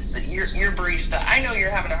coffee. You're barista. I know you're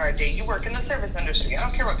having a hard day. You work in the service industry. I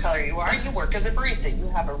don't care what color you are. You work as a barista. You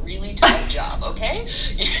have a really tough job, okay?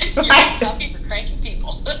 You're making coffee for cranky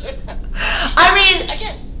people. I mean,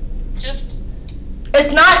 again, just...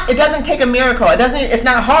 it doesn't take a miracle. It's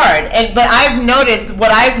not hard. But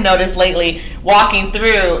what I've noticed lately walking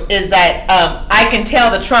through is that I can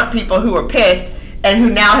tell the Trump people who are pissed and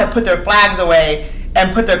who now have put their flags away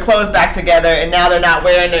and put their clothes back together, and now they're not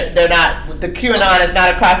the QAnon is not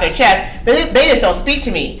across their chest. They just don't speak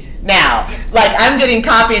to me now. Like, I'm getting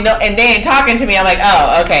coffee and they ain't talking to me. I'm like,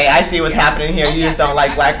 oh, okay, I see what's happening here. You just don't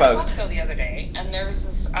like black folks. I was at Costco the other day, and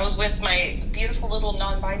I was with my beautiful little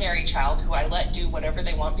non-binary child who I let do whatever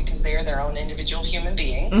they want because they are their own individual human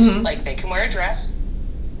being. Mm-hmm. Like, they can wear a dress,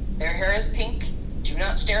 their hair is pink. Do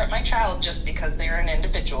not stare at my child just because they are an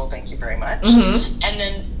individual. Thank you very much. Mm-hmm. And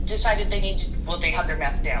then decided they had their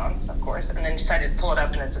mask down, of course, and then decided to pull it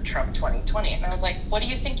up and it's a Trump 2020. And I was like, what do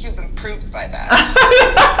you think you've improved by that?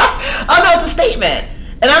 Oh, no, it's a statement.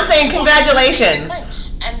 And I'm saying congratulations.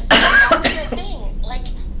 And that's the thing. Like,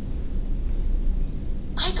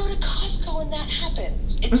 I go to Costco and that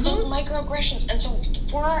happens. It's those microaggressions. And so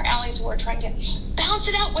for our allies who are trying to balance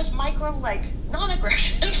it out with micro,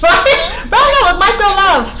 non-aggressions. Right? Balance it with micro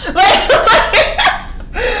love.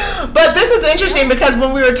 But this is interesting because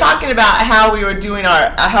when we were talking about how we were doing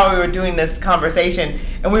this conversation,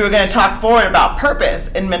 and we were going to talk forward about purpose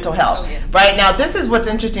in mental health. Right now, this is what's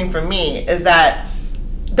interesting for me is that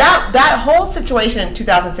whole situation in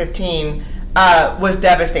 2015 was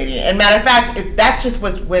devastating. And matter of fact, that just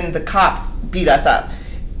was when the cops beat us up.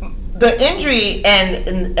 The injury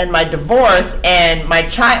and my divorce and my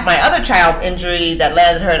other child's injury that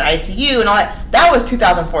landed her in ICU and all that was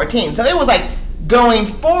 2014. So it was like going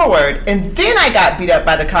forward, and then I got beat up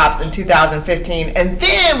by the cops in 2015, and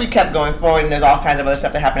then we kept going forward, and there's all kinds of other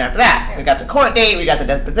stuff that happened after that. We got the court date, we got the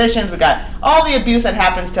depositions, we got all the abuse that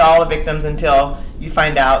happens to all the victims until you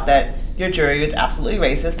find out that your jury is absolutely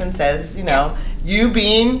racist and says, you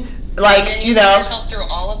being like, and you put yourself through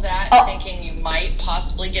all of that thinking you might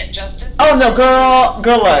possibly get justice. Oh no, girl,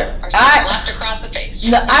 look. Or slapped across the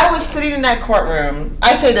face. No, I was sitting in that courtroom.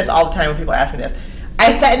 I say this all the time when people ask me this.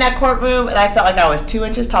 I sat in that courtroom and I felt like I was 2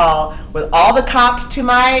 inches tall with all the cops to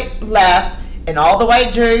my left and all the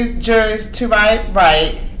white jurors to my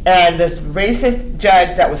right and this racist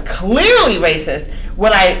judge that was clearly racist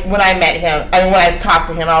when I met him and when I talked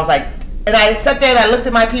to him. I was like, and I sat there and I looked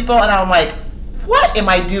at my people and I'm like, what am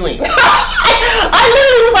I doing? I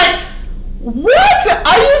literally was like, what?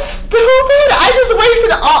 Are you stupid? I just wasted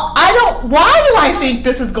why do I think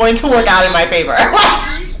this is going to work out in my favor?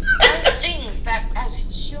 These are things that as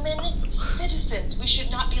human citizens, we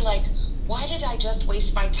should not be like, why did I just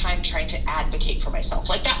waste my time trying to advocate for myself?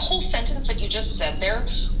 Like that whole sentence that you just said there,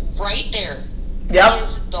 right there,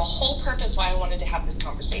 is the whole purpose why I wanted to have this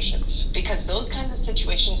conversation. Because those kinds of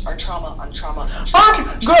situations are trauma on trauma on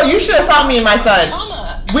trauma. Girl, you should have saw me and my son.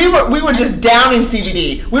 Trauma. We were just down in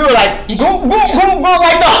CBD. We were like, go, like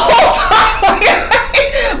the whole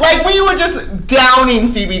time. Like we were just downing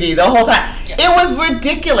CBD the whole time. Yeah. It was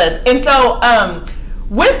ridiculous. And so,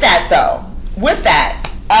 with that,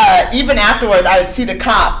 even afterwards, I would see the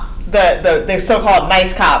cop, the so-called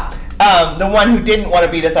nice cop, the one who didn't want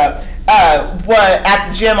to beat us up, was at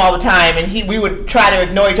the gym all the time, and we would try to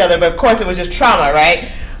ignore each other, but of course it was just trauma, right?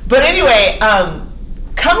 But anyway,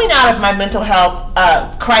 coming out of my mental health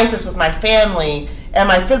crisis with my family and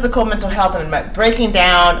my physical mental health and my breaking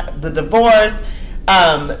down, the divorce,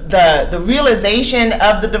 the realization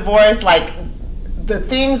of the divorce, like the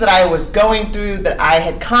things that I was going through that I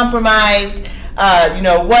had compromised,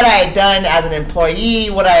 what I had done as an employee,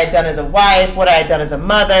 what I had done as a wife, what I had done as a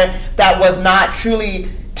mother, that was not truly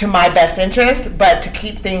to my best interest, but to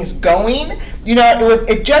keep things going.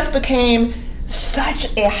 It just became such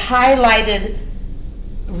a highlighted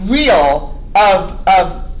reel of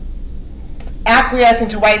acquiescing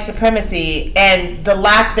to white supremacy and the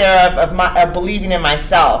lack thereof of believing in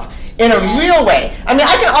myself in a real way. I mean,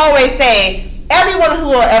 I can always say, everyone who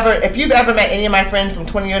will ever, if you've ever met any of my friends from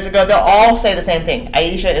 20 years ago, they'll all say the same thing.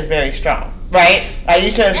 Aisha is very strong, right?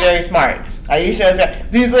 Aisha is very smart. Aisha is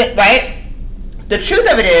very, right? The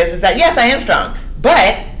truth of it is that yes, I am strong,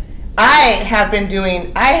 but I have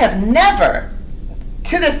never,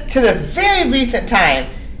 to the very recent time,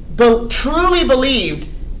 truly believed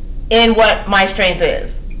in what my strength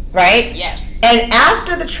is, right? Yes. And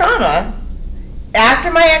after the trauma,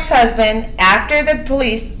 after my ex-husband, after the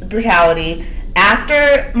police brutality,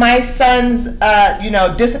 after my son's,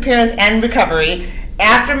 disappearance and recovery,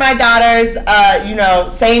 after my daughter's,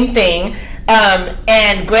 same thing,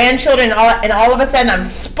 and grandchildren, and all of a sudden I'm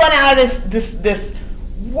spun out of this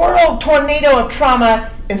world tornado of trauma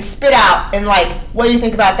and spit out, and like, what do you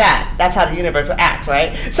think about that? That's how the universe acts,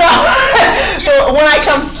 right? So, so when I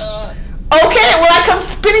come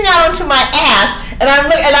spinning out onto my ass, and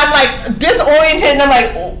I'm like disoriented, and I'm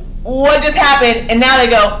like, what just happened? And now they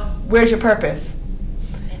go, where's your purpose?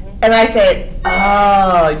 And I say,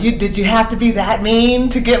 oh, did you have to be that mean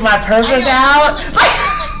to get my purpose out?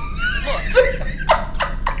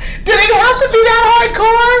 Did it have to be that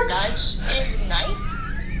hardcore? Nudge is nice.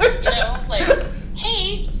 You know, like,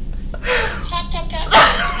 hey, tap, tap, tap.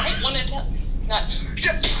 I want to tell. Not.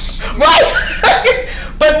 Right.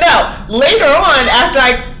 But no, later on,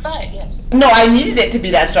 But, yes. No, I needed it to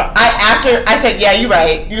be that strong. After I said, yeah, you're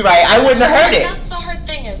right. I wouldn't have heard it. That's the hard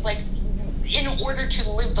thing is, like, in order to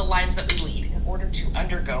live the lives that we lead, in order to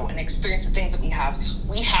undergo and experience the things that we have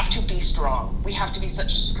to be strong. We have to be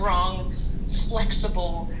such strong,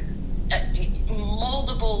 flexible,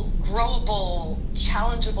 moldable, growable,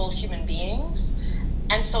 challengeable human beings.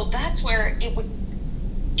 And so that's where it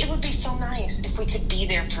would be so nice if we could be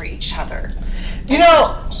there for each other. You know,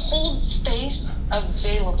 hold space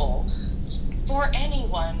available for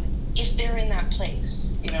anyone if they're in that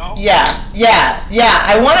place, you know? Yeah.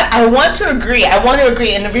 I want to agree.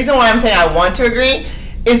 And the reason why I'm saying I want to agree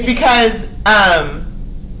is because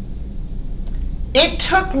it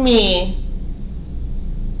took me,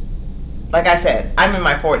 like I said, I'm in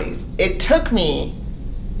my 40s. It took me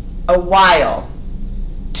a while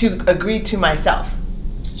to agree to myself.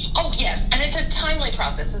 Oh, yes, and it's a timely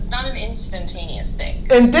process. It's not an instantaneous thing.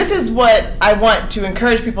 And this is what I want to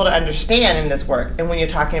encourage people to understand in this work, and when you're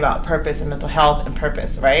talking about purpose and mental health and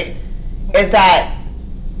purpose, right, is that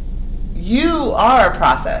you are a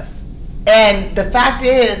process. And the fact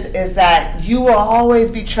is that you will always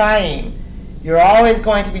be trying. You're always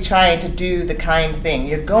going to be trying to do the kind thing.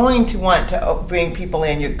 You're going to want to bring people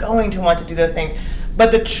in. You're going to want to do those things.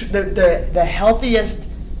 But the healthiest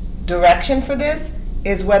direction for this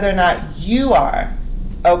is whether or not you are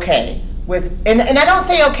okay with, and I don't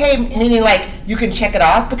say okay meaning like you can check it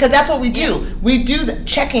off, because that's what we do. Yeah. We do the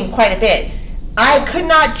checking quite a bit. I could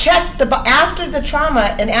not check after the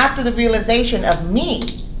trauma and after the realization of me.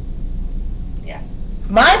 Yeah.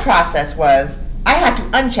 My process was I had to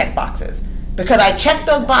uncheck boxes because I checked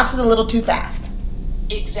those boxes a little too fast.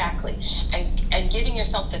 Exactly. And giving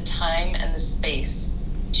yourself the time and the space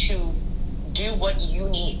to do what you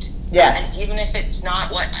need. Yes. And even if it's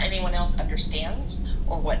not what anyone else understands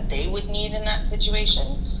or what they would need in that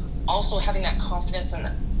situation, also having that confidence and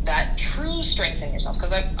that true strength in yourself.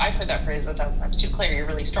 Because I've heard that phrase 1,000 times too. Claire, you're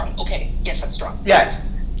really strong. Okay, yes, I'm strong. Yeah.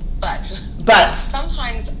 But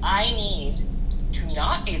sometimes I need to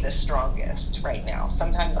not be the strongest right now.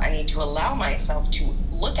 Sometimes I need to allow myself to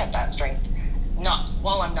look at that strength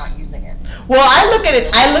while I'm not using it. Well, I look at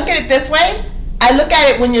it this way. I look at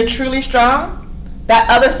it when you're truly strong. That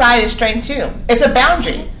other side is strength too. It's a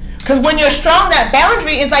boundary. Because when you're strong, that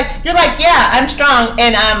boundary is like, you're like, yeah, I'm strong,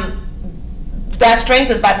 and that strength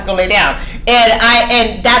is about to go lay down.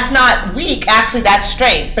 And that's not weak, actually that's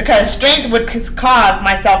strength. Because strength would cause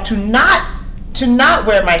myself to not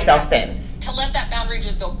wear myself thin. To let that boundary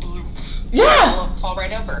just go blue. Yeah. Fall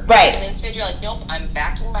right over. Right. And instead you're like, nope, I'm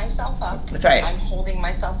backing myself up. That's right. I'm holding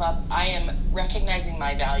myself up. I am recognizing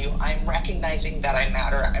my value. I'm recognizing that I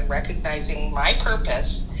matter. I'm recognizing my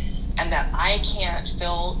purpose, and that I can't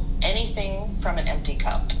fill anything from an empty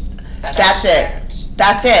cup. That's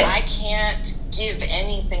it. I can't give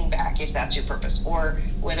anything back if that's your purpose, or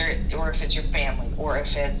if it's your family, or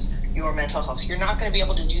if it's your mental health. You're not going to be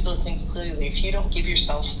able to do those things clearly if you don't give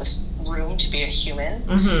yourself this room to be a human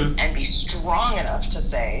and be strong enough to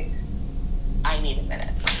say, I need a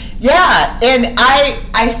minute. Yeah, and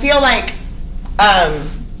I feel like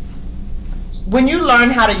when you learn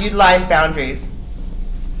how to utilize boundaries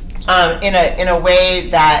in a way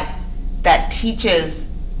that teaches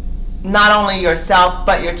not only yourself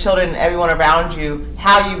but your children and everyone around you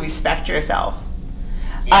how you respect yourself.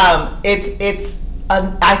 Yeah.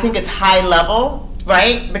 I think it's high level,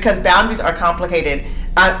 right? Because boundaries are complicated,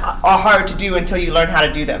 are hard to do until you learn how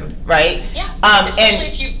to do them, right? Yeah. Especially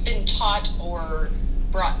if you've been taught or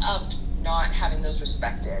brought up not having those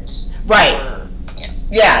respected. Right.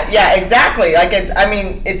 Yeah, exactly. Like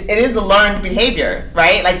it is a learned behavior,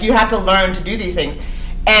 right? Like you have to learn to do these things,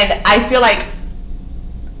 and I feel like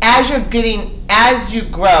as you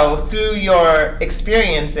grow through your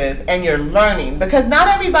experiences and you're learning, because not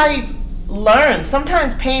everybody learns.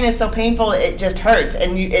 Sometimes pain is so painful it just hurts,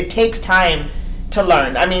 and it takes time to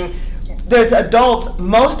learn. I mean, there's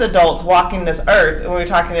most adults walking this earth, and we're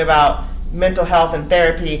talking about mental health and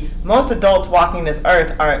therapy, most adults walking this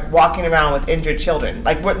earth are walking around with injured children,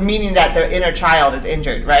 like meaning that their inner child is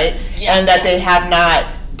injured, right? Yeah. And that they have not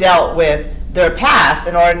dealt with their past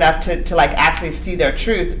in order enough to like actually see their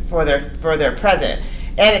truth for their present.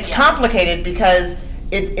 And it's complicated because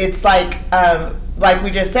it's like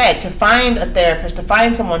we just said, to find a therapist, to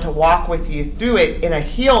find someone to walk with you through it in a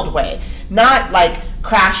healed way, not like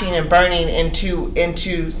crashing and burning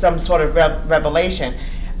into some sort of revelation.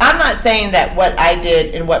 I'm not saying that what I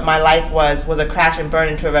did and what my life was a crash and burn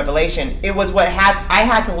into a revelation. It was I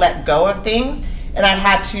had to let go of things, and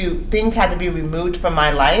things had to be removed from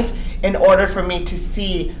my life in order for me to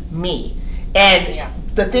see me. And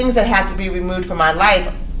the things that had to be removed from my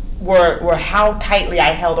life were how tightly I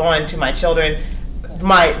held on to my children,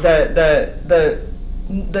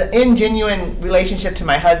 the ingenuine relationship to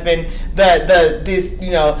my husband, the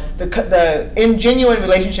ingenuine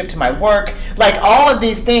relationship to my work, like all of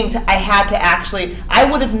these things I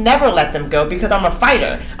would have never let them go because I'm a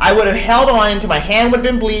fighter. I would have held on until my hand would have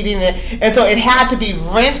been bleeding, and so it had to be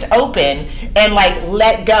rinsed open and like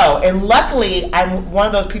let go. And luckily, I'm one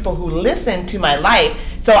of those people who listen to my life,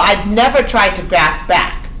 so I never tried to grasp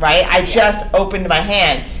back, right? I just opened my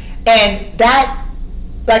hand, and that,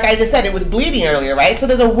 like I just said, it was bleeding earlier, right? So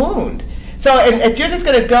there's a wound. So and if you're just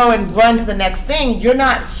going to go and run to the next thing, you're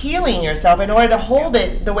not healing yourself in order to hold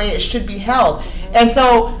it the way it should be held. And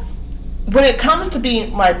so when it comes to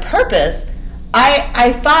being my purpose,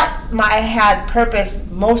 I thought I had purpose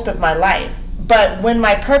most of my life. But when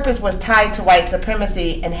my purpose was tied to white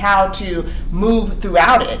supremacy and how to move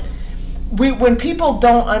throughout it, when people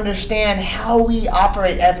don't understand how we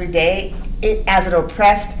operate every day as an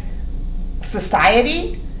oppressed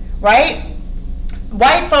society, right?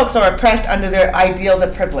 White folks are oppressed under their ideals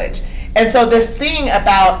of privilege. And so this thing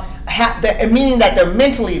about meaning that they're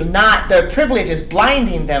mentally not, their privilege is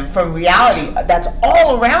blinding them from reality that's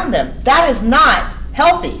all around them. That is not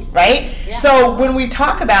healthy, right? Yeah. So when we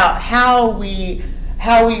talk about how we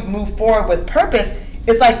move forward with purpose,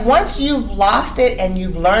 it's like once you've lost it and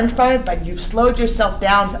you've learned from it, but you've slowed yourself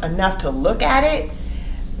down enough to look at it,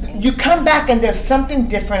 you come back and there's something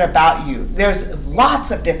different about you. There's lots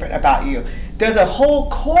of different about you. There's a whole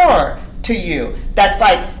core to you that's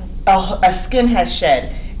like a skin has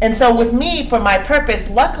shed. And so with me, for my purpose,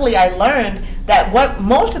 luckily I learned that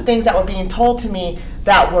most of the things that were being told to me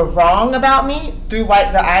that were wrong about me through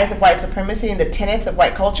the eyes of white supremacy and the tenets of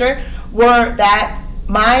white culture were that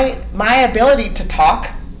my ability to talk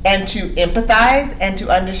and to empathize and to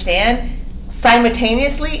understand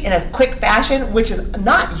simultaneously in a quick fashion, which is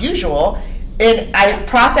not usual, and I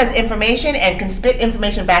process information and can spit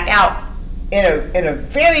information back out in a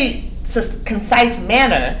very concise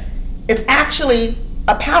manner. It's actually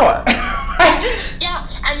a power. Yeah,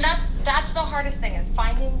 and that's the hardest thing, is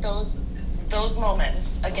finding those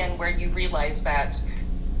moments again where you realize that,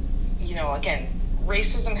 again,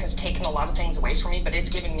 racism has taken a lot of things away from me, but it's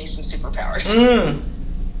given me some superpowers.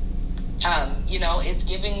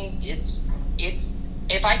 It's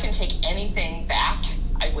if I can take anything back,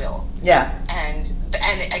 I will. Yeah. And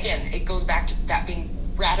again, it goes back to that being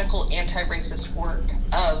radical anti-racist work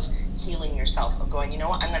of healing yourself, of going,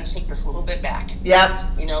 I'm going to take this a little bit back. Yeah.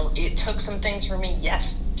 It took some things for me.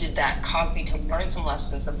 Yes. Did that cause me to learn some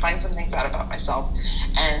lessons and find some things out about myself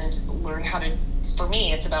and learn how to, for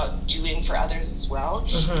me, it's about doing for others as well.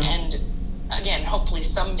 Mm-hmm. And again, hopefully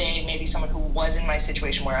someday, maybe someone who was in my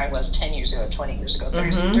situation where I was 10 years ago, 20 years ago,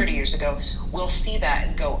 30 years ago, will see that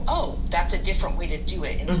and go, oh, that's a different way to do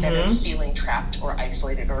it, instead of feeling trapped or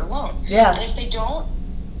isolated or alone. Yeah. And if they don't,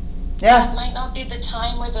 that might not be the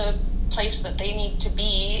time or the place that they need to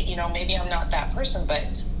be. Maybe I'm not that person, but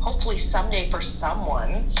hopefully someday for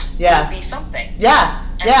someone, it'll be something. Yeah.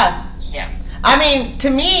 Yeah. I mean, to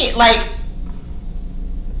me, like,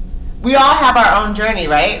 we all have our own journey,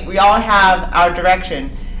 right? We all have our direction.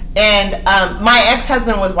 And my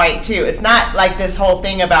ex-husband was white too. It's not like this whole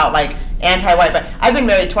thing about like anti-white, but I've been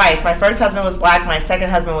married twice. My first husband was black, my second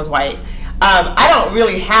husband was white. I don't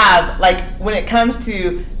really have, like, when it comes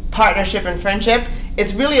to partnership and friendship,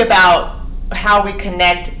 it's really about how we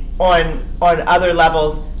connect on other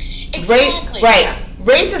levels. Exactly. Right.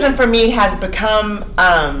 Racism for me has become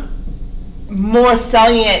more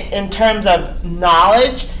salient in terms of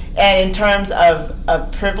knowledge and in terms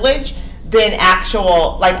of privilege than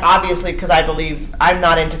actual, like, obviously, because I believe I'm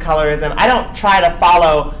not into colorism. I don't try to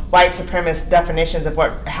follow white supremacist definitions of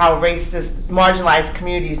how racist, marginalized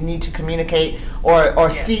communities need to communicate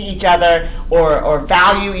or see each other or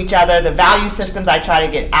value each other. The value systems I try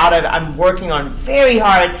to get out of, I'm working on very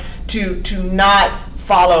hard to not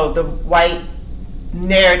follow the white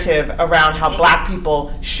narrative around how Black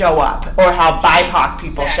people show up or how BIPOC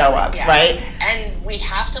people show up, right? And we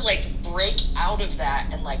have to like break out of that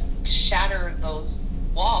and like shatter those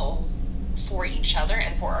walls for each other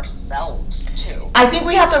and for ourselves too. I think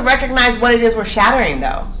we have to recognize what it is we're shattering,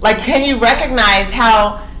 though. Like, can you recognize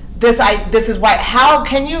how this is white? How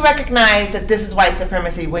can you recognize that this is white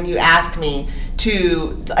supremacy when you ask me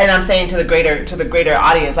to? And I'm saying to the greater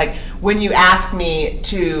audience, like when you ask me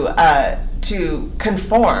to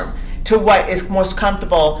conform to what is most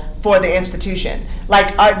comfortable for the institution.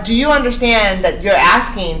 Like, do you understand that you're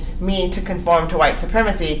asking me to conform to white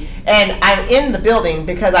supremacy, and I'm in the building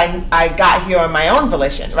because I got here on my own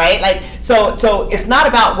volition, right? Like, so it's not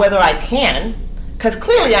about whether I can, because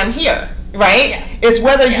clearly I'm here, right? Yeah. It's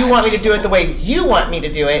whether you want me to do it the way you want me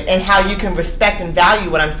to do it, and how you can respect and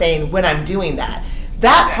value what I'm saying when I'm doing that.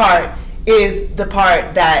 That part is the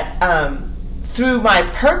part that, through my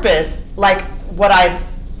purpose, like what I've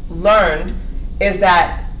learned is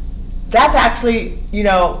that that's actually,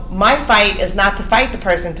 my fight is not to fight the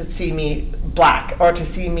person to see me Black or to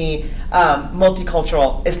see me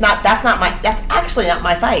multicultural. That's actually not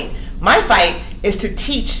my fight. My fight is to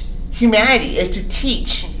teach humanity, is to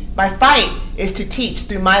teach. My fight is to teach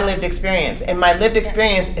through my lived experience, and my lived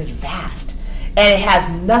experience is vast, and it has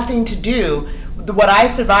nothing to do. What I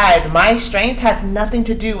survived, my strength, has nothing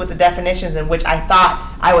to do with the definitions in which I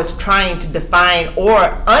thought I was trying to define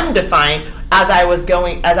or undefine as I was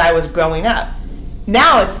growing up.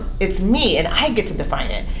 Now it's me, and I get to define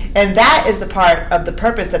it, and that is the part of the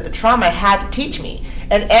purpose that the trauma had to teach me.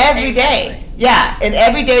 And every day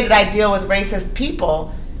that I deal with racist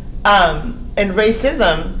people and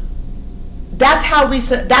racism, that's how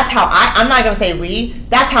I'm not going to say we.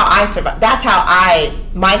 That's how I survive. That's how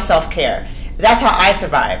my self-care. That's how I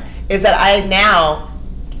survive, is that I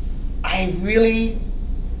really,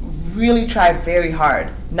 really try very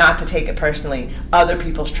hard not to take it personally, other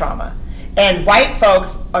people's trauma. And white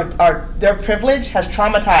folks their privilege has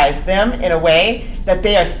traumatized them in a way that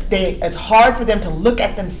it's hard for them to look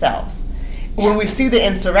at themselves. Yeah. When we see the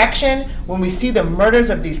insurrection, when we see the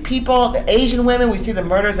murders of these people, the Asian women, we see the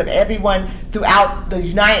murders of everyone throughout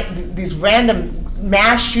these random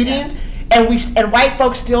mass shootings. Yeah. And white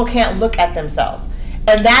folks still can't look at themselves,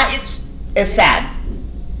 and that is sad.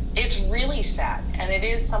 It's really sad, and it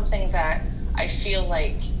is something that I feel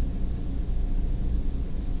like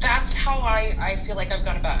that's how I feel like I've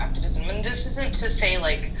gone about activism. And this isn't to say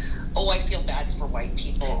like, oh, I feel bad for white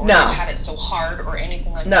people or I've had it so hard or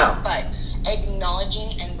anything like that. But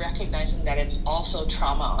acknowledging and recognizing that it's also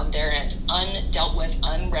trauma on their end, undealt with,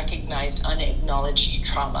 unrecognized, unacknowledged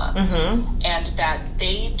trauma, and that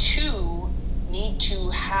they too need to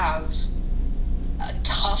have a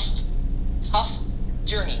tough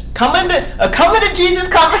journey. Coming to Jesus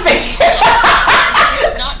conversation.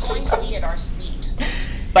 It's not going to be at our speed.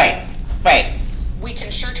 Right. We can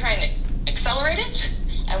sure try and accelerate it,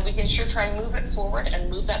 and we can sure try and move it forward and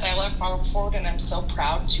move that dialogue forward, and I'm so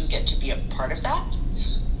proud to get to be a part of that.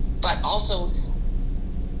 But also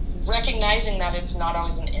recognizing that it's not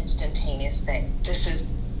always an instantaneous thing. This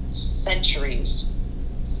is centuries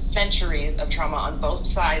of trauma on both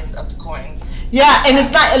sides of the coin. Yeah, and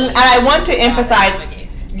it's not, and I want to emphasize,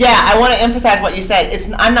 what you said.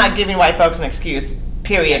 I'm not giving white folks an excuse,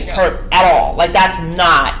 period, at all. Like, that's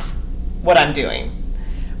not what I'm doing.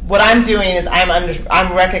 What I'm doing is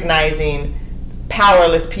I'm recognizing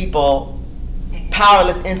powerless people,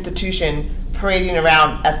 powerless institution parading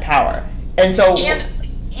around as power. And so...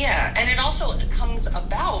 And it also comes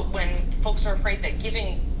about when folks are afraid that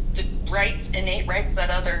giving the innate rights that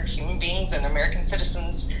other human beings and American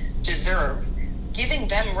citizens deserve, giving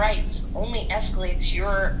them rights only escalates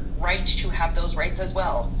your right to have those rights as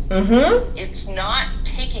well. It's not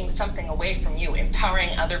taking something away from you. Empowering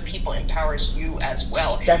other people empowers you as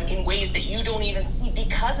well in ways that you don't even see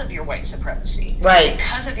because of your white supremacy,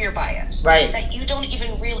 because of your bias, that you don't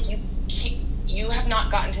even you have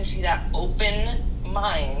not gotten to see that open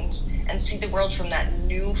mind and see the world from that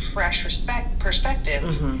new, fresh perspective,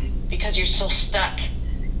 because you're still stuck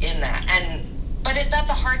in that. But that's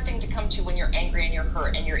a hard thing to come to when you're angry and you're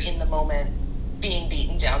hurt and you're in the moment being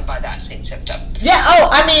beaten down by that same symptom. Yeah. Oh,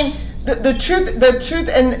 I mean, the truth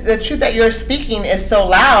that you're speaking is so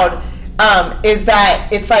loud. Is that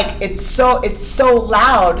it's so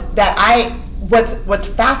loud that what's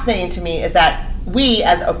fascinating to me is that we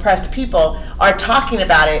as oppressed people are talking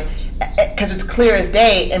about it because it's clear as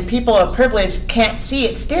day, and people of privilege can't see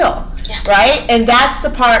it still, right? And that's the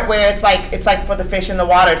part where it's like for the fish in the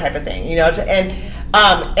water type of thing,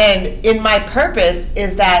 and in my purpose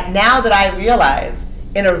is that now that I realize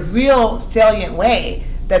in a real salient way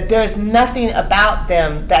that there's nothing about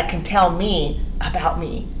them that can tell me about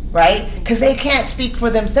me, right? Because they can't speak for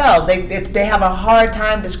themselves. They have a hard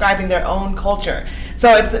time describing their own culture.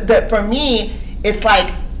 So it's that for me, it's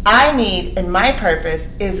like I need, and my purpose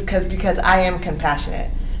is because I am compassionate,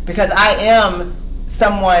 because I am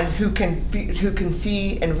someone who can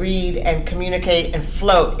see and read and communicate and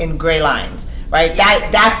float in gray lines, right?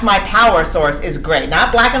 That's my power source, is gray,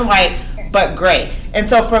 not black and white, but gray. And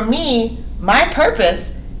so for me, my purpose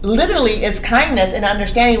literally is kindness and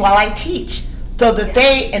understanding while I teach, so that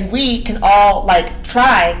they and we can all like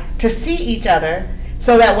try to see each other,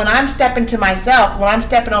 so that when I'm stepping to myself, when I'm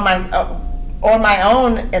stepping on my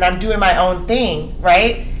own and I'm doing my own thing,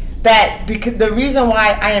 right? That because the reason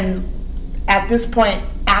why I am at this point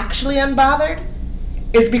actually unbothered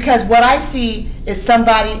is because what I see is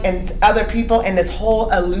somebody and other people in this whole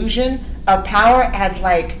illusion of power as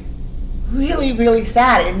like really, really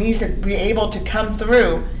sad. It needs to be able to come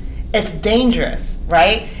through. It's dangerous,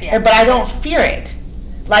 right? Yeah. But I don't fear it.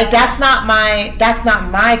 Like that's not my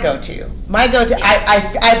go-to. My go-to.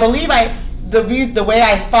 Yeah. I believe the way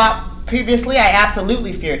I fought previously, I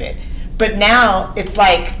absolutely feared it. But now it's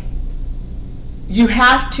like you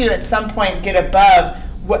have to at some point get above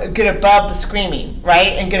the screaming,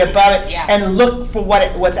 right? And get above it and look for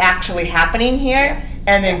what's actually happening here,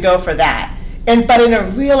 and then go for that. But in a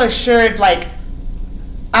real assured, like,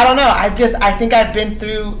 I don't know, I think I've been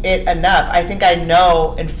through it enough. I think I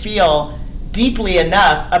know and feel deeply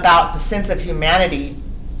enough about the sense of humanity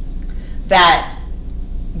that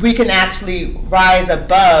we can actually rise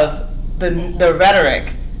above the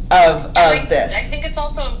rhetoric of this. I think it's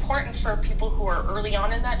also important for people who are early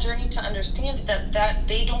on in that journey to understand that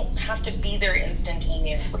they don't have to be there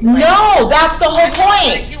instantaneously. No, that's the whole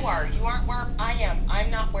point. You aren't where I am.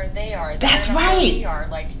 I'm not where they are. That's right. Where we are.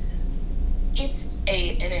 Like, it's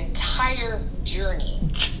an entire journey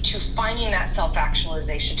to finding that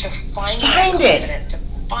self-actualization, to finding that confidence, to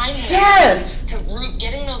finding that,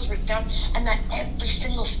 getting those roots down, and that every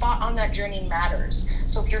single spot on that journey matters.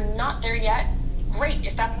 So if you're not there yet, great.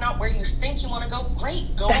 If that's not where you think you want to go,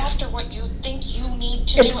 great. Go after what you think you need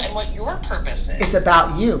to do and what your purpose is. It's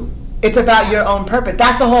about you. It's about your own purpose.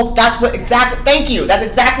 Thank you. That's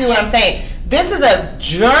exactly what I'm saying. This is a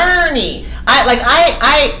journey.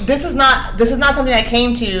 This is not something I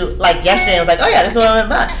came to like yesterday and was like, oh yeah, this is what I'm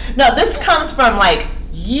about. No, this comes from like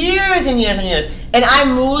years and years and years, and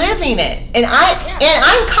I'm living it, and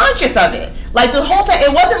I'm conscious of it. Like the whole time,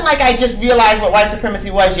 it wasn't like I just realized what white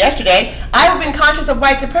supremacy was yesterday. I've been conscious of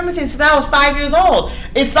white supremacy since I was 5 years old.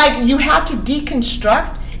 It's like you have to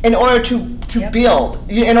deconstruct in order to build,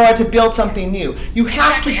 in order to build something new. You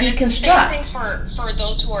have to deconstruct. It's the same thing for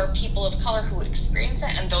those who are people of color who experience it,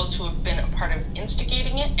 and those who have been a part of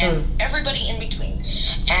instigating it, and everybody in between.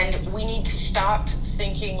 And we need to stop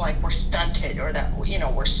thinking like we're stunted or that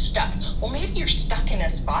we're stuck. Well, maybe you're stuck in a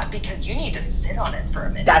spot because you need to sit on it for a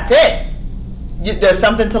minute. That's it. There's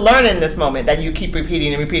something to learn in this moment that you keep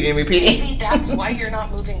repeating and repeating and repeating. Maybe that's why you're not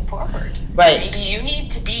moving forward. Right. Maybe you need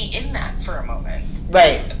to be in that for a moment.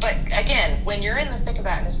 Right. But again, when you're in the thick of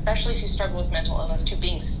that, and especially if you struggle with mental illness, to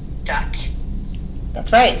being stuck.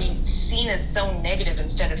 That's right. Being seen as so negative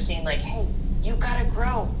instead of seeing like, hey, you gotta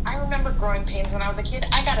grow. I remember growing pains when I was a kid.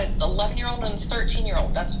 I got an 11-year-old and a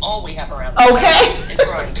 13-year-old. That's all we have around. Okay. Is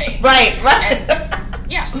growing pains. Right.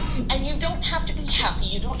 And you don't have to be happy.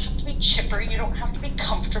 You don't have to be chipper. You don't have to be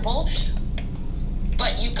comfortable.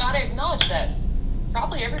 But you gotta acknowledge that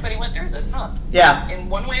probably everybody went through this, huh? Yeah. In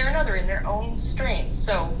one way or another, in their own strain.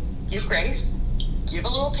 So give grace, give a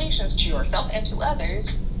little patience to yourself and to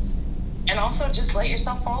others, and also just let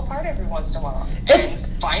yourself fall apart every once in a while. And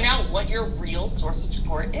find out what your real source of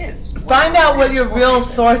support is. Find out what your real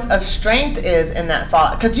source of strength is in that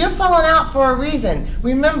fall. Because you're falling out for a reason.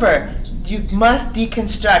 Remember, you must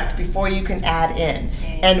deconstruct before you can add in.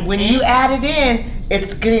 And when you add it in,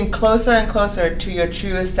 it's getting closer and closer to your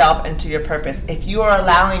truest self and to your purpose. If you are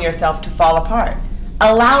allowing yourself to fall apart,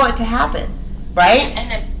 allow it to happen, right? And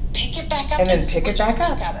then pick it back up. And then pick it back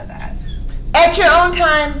up. Out of that. At your own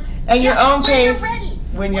time and your own pace.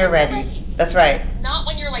 When you're ready. That's right. Not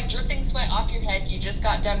when you're like dripping sweat off your head. You just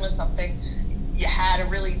got done with something. You had a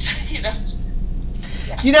really,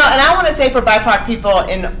 Yeah. And I want to say for BIPOC people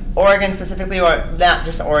in Oregon specifically, or not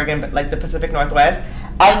just Oregon, but like the Pacific Northwest,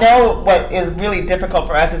 I know what is really difficult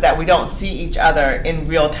for us is that we don't see each other in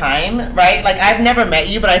real time, right? Like I've never met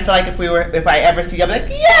you, but I feel like if I ever see you, I'm like,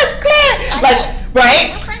 yes, Claire, like,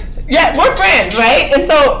 right? We're friends. Yeah, we're friends, right? And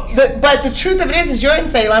so, but the truth of it is you're in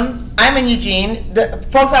Salem, I'm in Eugene. The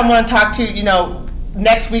folks I want to talk to,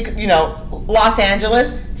 next week, Los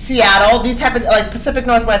Angeles, Seattle, these type of like Pacific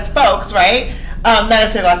Northwest folks, right? Not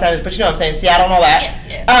necessarily Los Angeles, but you know what I'm saying, Seattle and all that.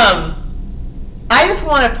 Yeah. I just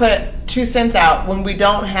want to put 2 cents out when we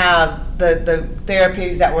don't have the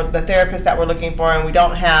therapists that we're looking for, and we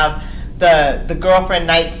don't have the girlfriend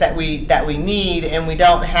nights that we need, and we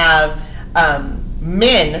don't have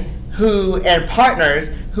men and partners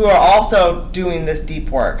who are also doing this deep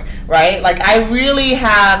work, right? Like, I really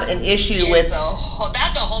have an issue with.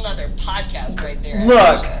 That's a whole nother podcast right there.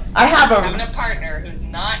 Look, I have having a partner who's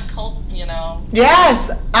not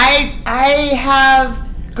Yes, I have.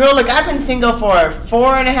 Girl, look, I've been single for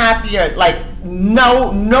 4.5 years. Like,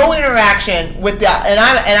 no interaction with that, and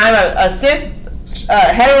I'm a cis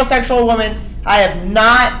heterosexual woman. I have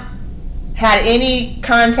not had any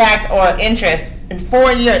contact or interest in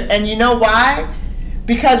 4 years, and you know why?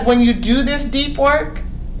 Because when you do this deep work,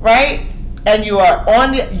 right, and you are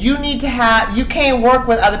you can't work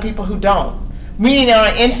with other people who don't, meaning on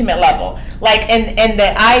an intimate level. Like, and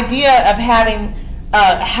the idea of having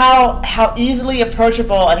how easily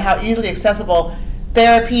approachable and how easily accessible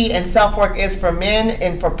therapy and self-work is for men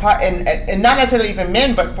and and not necessarily even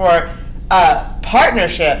men, but for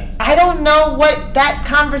partnership. I don't know what that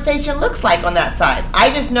conversation looks like on that side. I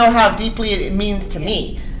just know how deeply it means to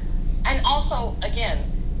me. And also, again,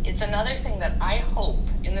 it's another thing that I hope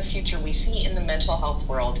in the future we see in the mental health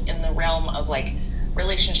world, in the realm of like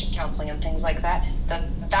relationship counseling and things like that,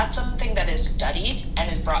 that's something that is studied and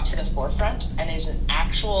is brought to the forefront and is an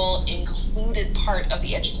actual included part of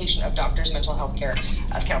the education of doctors, mental health care,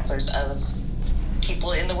 of counselors, of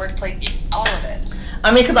people in the workplace, all of it.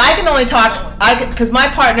 I mean, because I can only talk, because my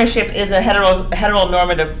partnership is a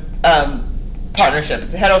heteronormative partnership.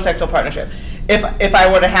 It's a heterosexual partnership. If I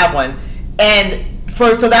were to have one, and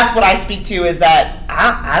so that's what I speak to, is that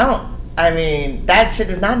I mean, that shit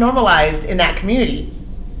is not normalized in that community.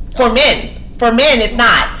 For men, it's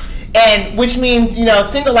not. And which means,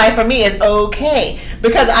 single life for me is okay.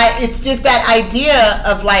 Because it's just that idea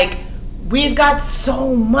of like, we've got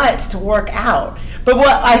so much to work out. But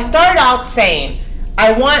what I started out saying,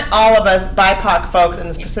 I want all of us BIPOC folks in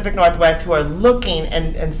the Pacific Northwest who are looking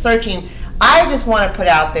and searching, I just want to put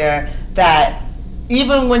out there that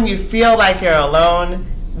even when you feel like you're alone,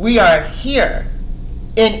 we are here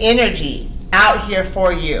in energy, out here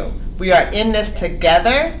for you. We are in this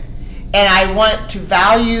together, and I want to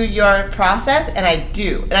value your process, and I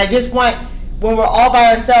do. And I just want, when we're all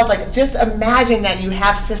by ourselves, like, just imagine that you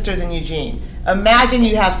have sisters in Eugene. Imagine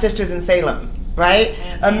you have sisters in Salem, right?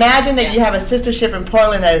 Imagine that you have a sistership in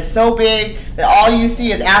Portland that is so big that all you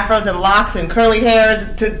see is afros and locks and curly hairs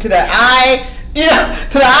to the eye. To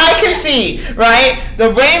the eye can see, right?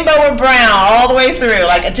 The rainbow of brown all the way through.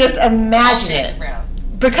 Like, just imagine it.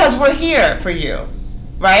 Because we're here for you,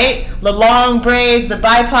 right? The long braids, the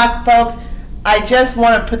BIPOC folks, I just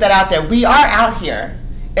want to put that out there. We are out here.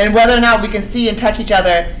 And whether or not we can see and touch each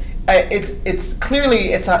other, it's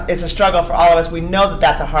clearly it's a struggle for all of us. We know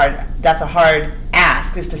that's a hard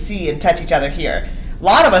ask, is to see and touch each other here. A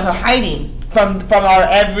lot of us are hiding from our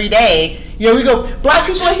everyday. We go, black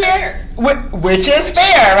people are here, which is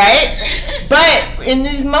fair, right? But in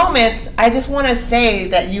these moments, I just want to say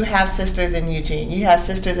that you have sisters in Eugene, you have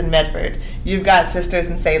sisters in Medford, you've got sisters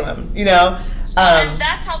in Salem, And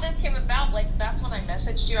that's how this came about. Like, that's when I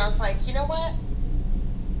messaged you. I was like, you know what?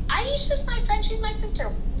 Aisha's my friend. She's my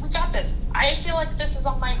sister. We got this. I feel like this is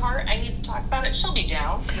on my heart. I need to talk about it. She'll be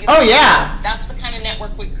down. Oh, yeah. That's the kind of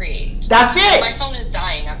network we create. That's it. My phone is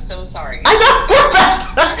dying. I'm so sorry. I know. We're about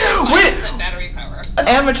 5% battery power.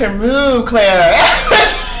 Amateur move, Claire.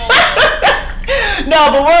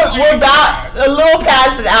 No, but we're about a little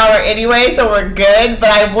past an hour anyway, so we're good. But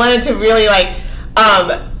I wanted to really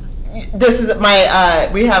this is my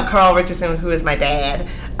we have Carl Richardson, who is my dad.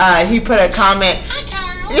 He put a comment. Hi, Carl.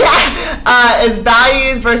 Yeah, is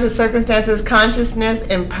values versus circumstances, consciousness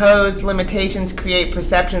imposed limitations create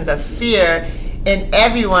perceptions of fear, and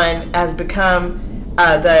everyone has become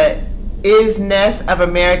the isness of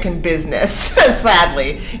American business.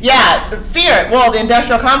 Sadly, yeah, the fear. Well, the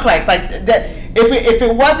industrial complex, like that. If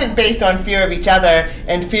it wasn't based on fear of each other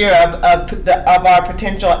and fear of our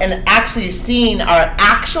potential and actually seeing our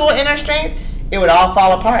actual inner strength, it would all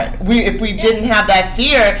fall apart. If we didn't have that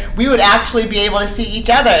fear, we would actually be able to see each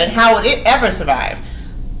other, and how would it ever survive?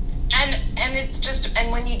 And it's just, and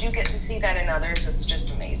when you do get to see that in others, it's just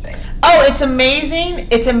amazing. Oh, it's amazing.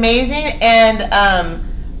 It's amazing. And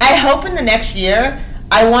I hope in the next year,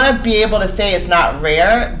 I want to be able to say it's not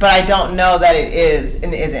rare, but I don't know that it is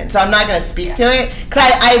and isn't. So I'm not going to speak to it,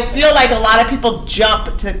 because I feel like a lot of people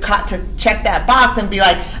jump to check that box and be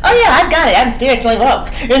like, oh yeah, I've got it, I'm spiritually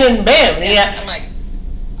woke, and then bam. Yeah. I'm like,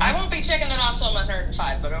 I won't be checking that off till I'm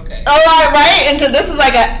 105, but okay. Oh, right? And this is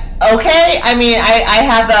like Okay, I mean, I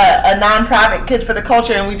have a nonprofit, Kids for the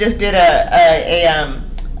Culture, and we just did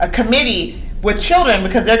a committee with children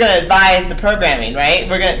because they're going to advise the programming, right?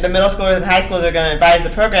 The middle schoolers and high schoolers are going to advise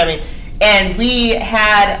the programming, and we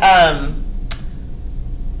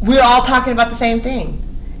were all talking about the same thing.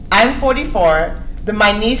 I'm 44.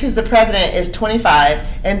 My niece, who's the president, is 25,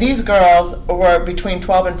 and these girls were between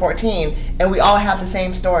 12 and 14, and we all have the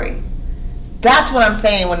same story. That's what I'm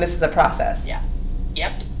saying when this is a process. Yeah.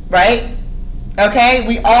 Yep. Right? Okay?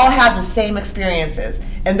 We all have the same experiences,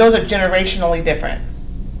 and those are generationally different.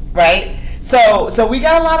 Right? So we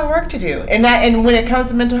got a lot of work to do. And when it comes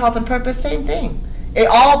to mental health and purpose, same thing. It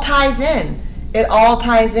all ties in. It all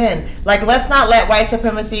ties in. Like, let's not let white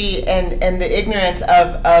supremacy and the ignorance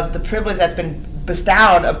of the privilege that's been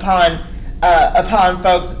bestowed upon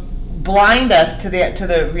folks blind us to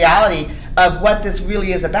the reality of what this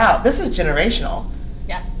really is about. This is generational.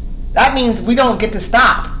 Yeah. That means we don't get to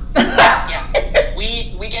stop. Yeah.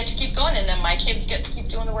 We get to keep going, and then my kids get to keep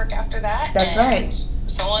doing the work after that. That's right.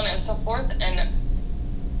 So on and so forth, and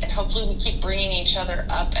hopefully we keep bringing each other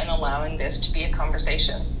up and allowing this to be a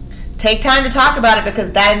conversation. Take time to talk about it,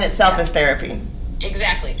 because that in itself is therapy.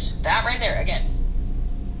 Exactly. That right there, again,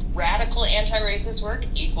 radical anti-racist work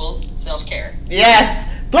equals self-care. Yes.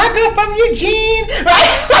 Black girl from Eugene,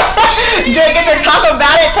 right? Do I get to talk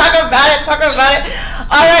about it?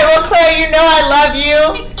 All right, well, Claire, you know I love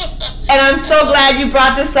you. And I'm so glad you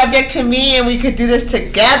brought this subject to me, and we could do this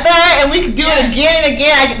together, and we could do it again and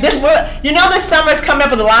again. This summer's coming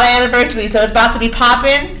up with a lot of anniversaries, so it's about to be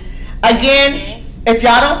popping. Again, if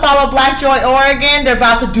y'all don't follow Black Joy Oregon, they're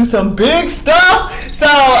about to do some big stuff. So,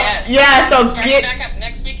 Starting back up.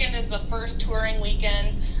 Next weekend is the first touring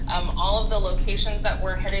weekend. All of the locations that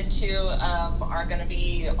we're headed to are going to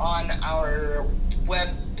be on our web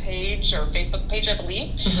page or Facebook page, I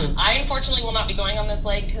believe. Mm-hmm. I unfortunately will not be going on this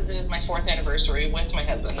leg because it is my 4th anniversary with my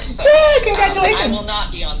husband. So congratulations. I will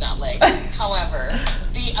not be on that leg. However,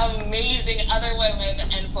 the amazing other women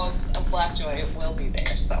and folks of Black Joy will be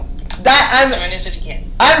there. So join us if you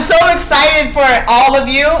can. I'm so excited for all of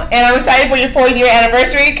you, and I'm excited for your 4-year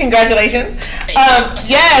anniversary. Congratulations. Thank you.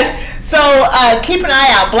 Yes. So keep an eye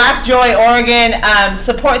out. Black Joy Oregon.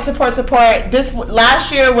 Support. This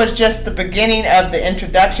last year was just the beginning of the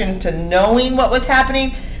introduction to knowing what was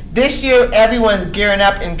happening. This year, everyone's gearing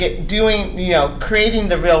up and creating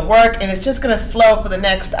the real work, and it's just going to flow for the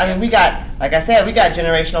next. I mean, we got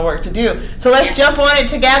generational work to do. So let's jump on it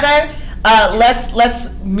together.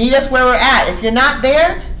 Let's meet us where we're at. If you're not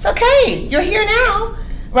there, it's okay. You're here now.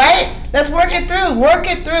 Right? Let's work it through.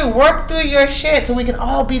 Work through your shit so we can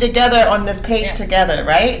all be together on this page together,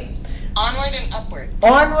 right? Onward and upward.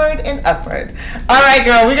 All right,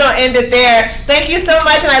 girl, we're going to end it there. Thank you so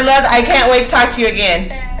much, and I can't wait to talk to you again.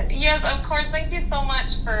 Yes, of course. Thank you so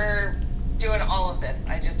much for doing all of this.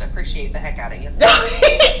 I just appreciate the heck out of you.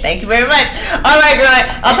 Thank you very much. All right, girl.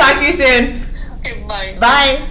 I'll talk to you soon. Okay, bye. Bye.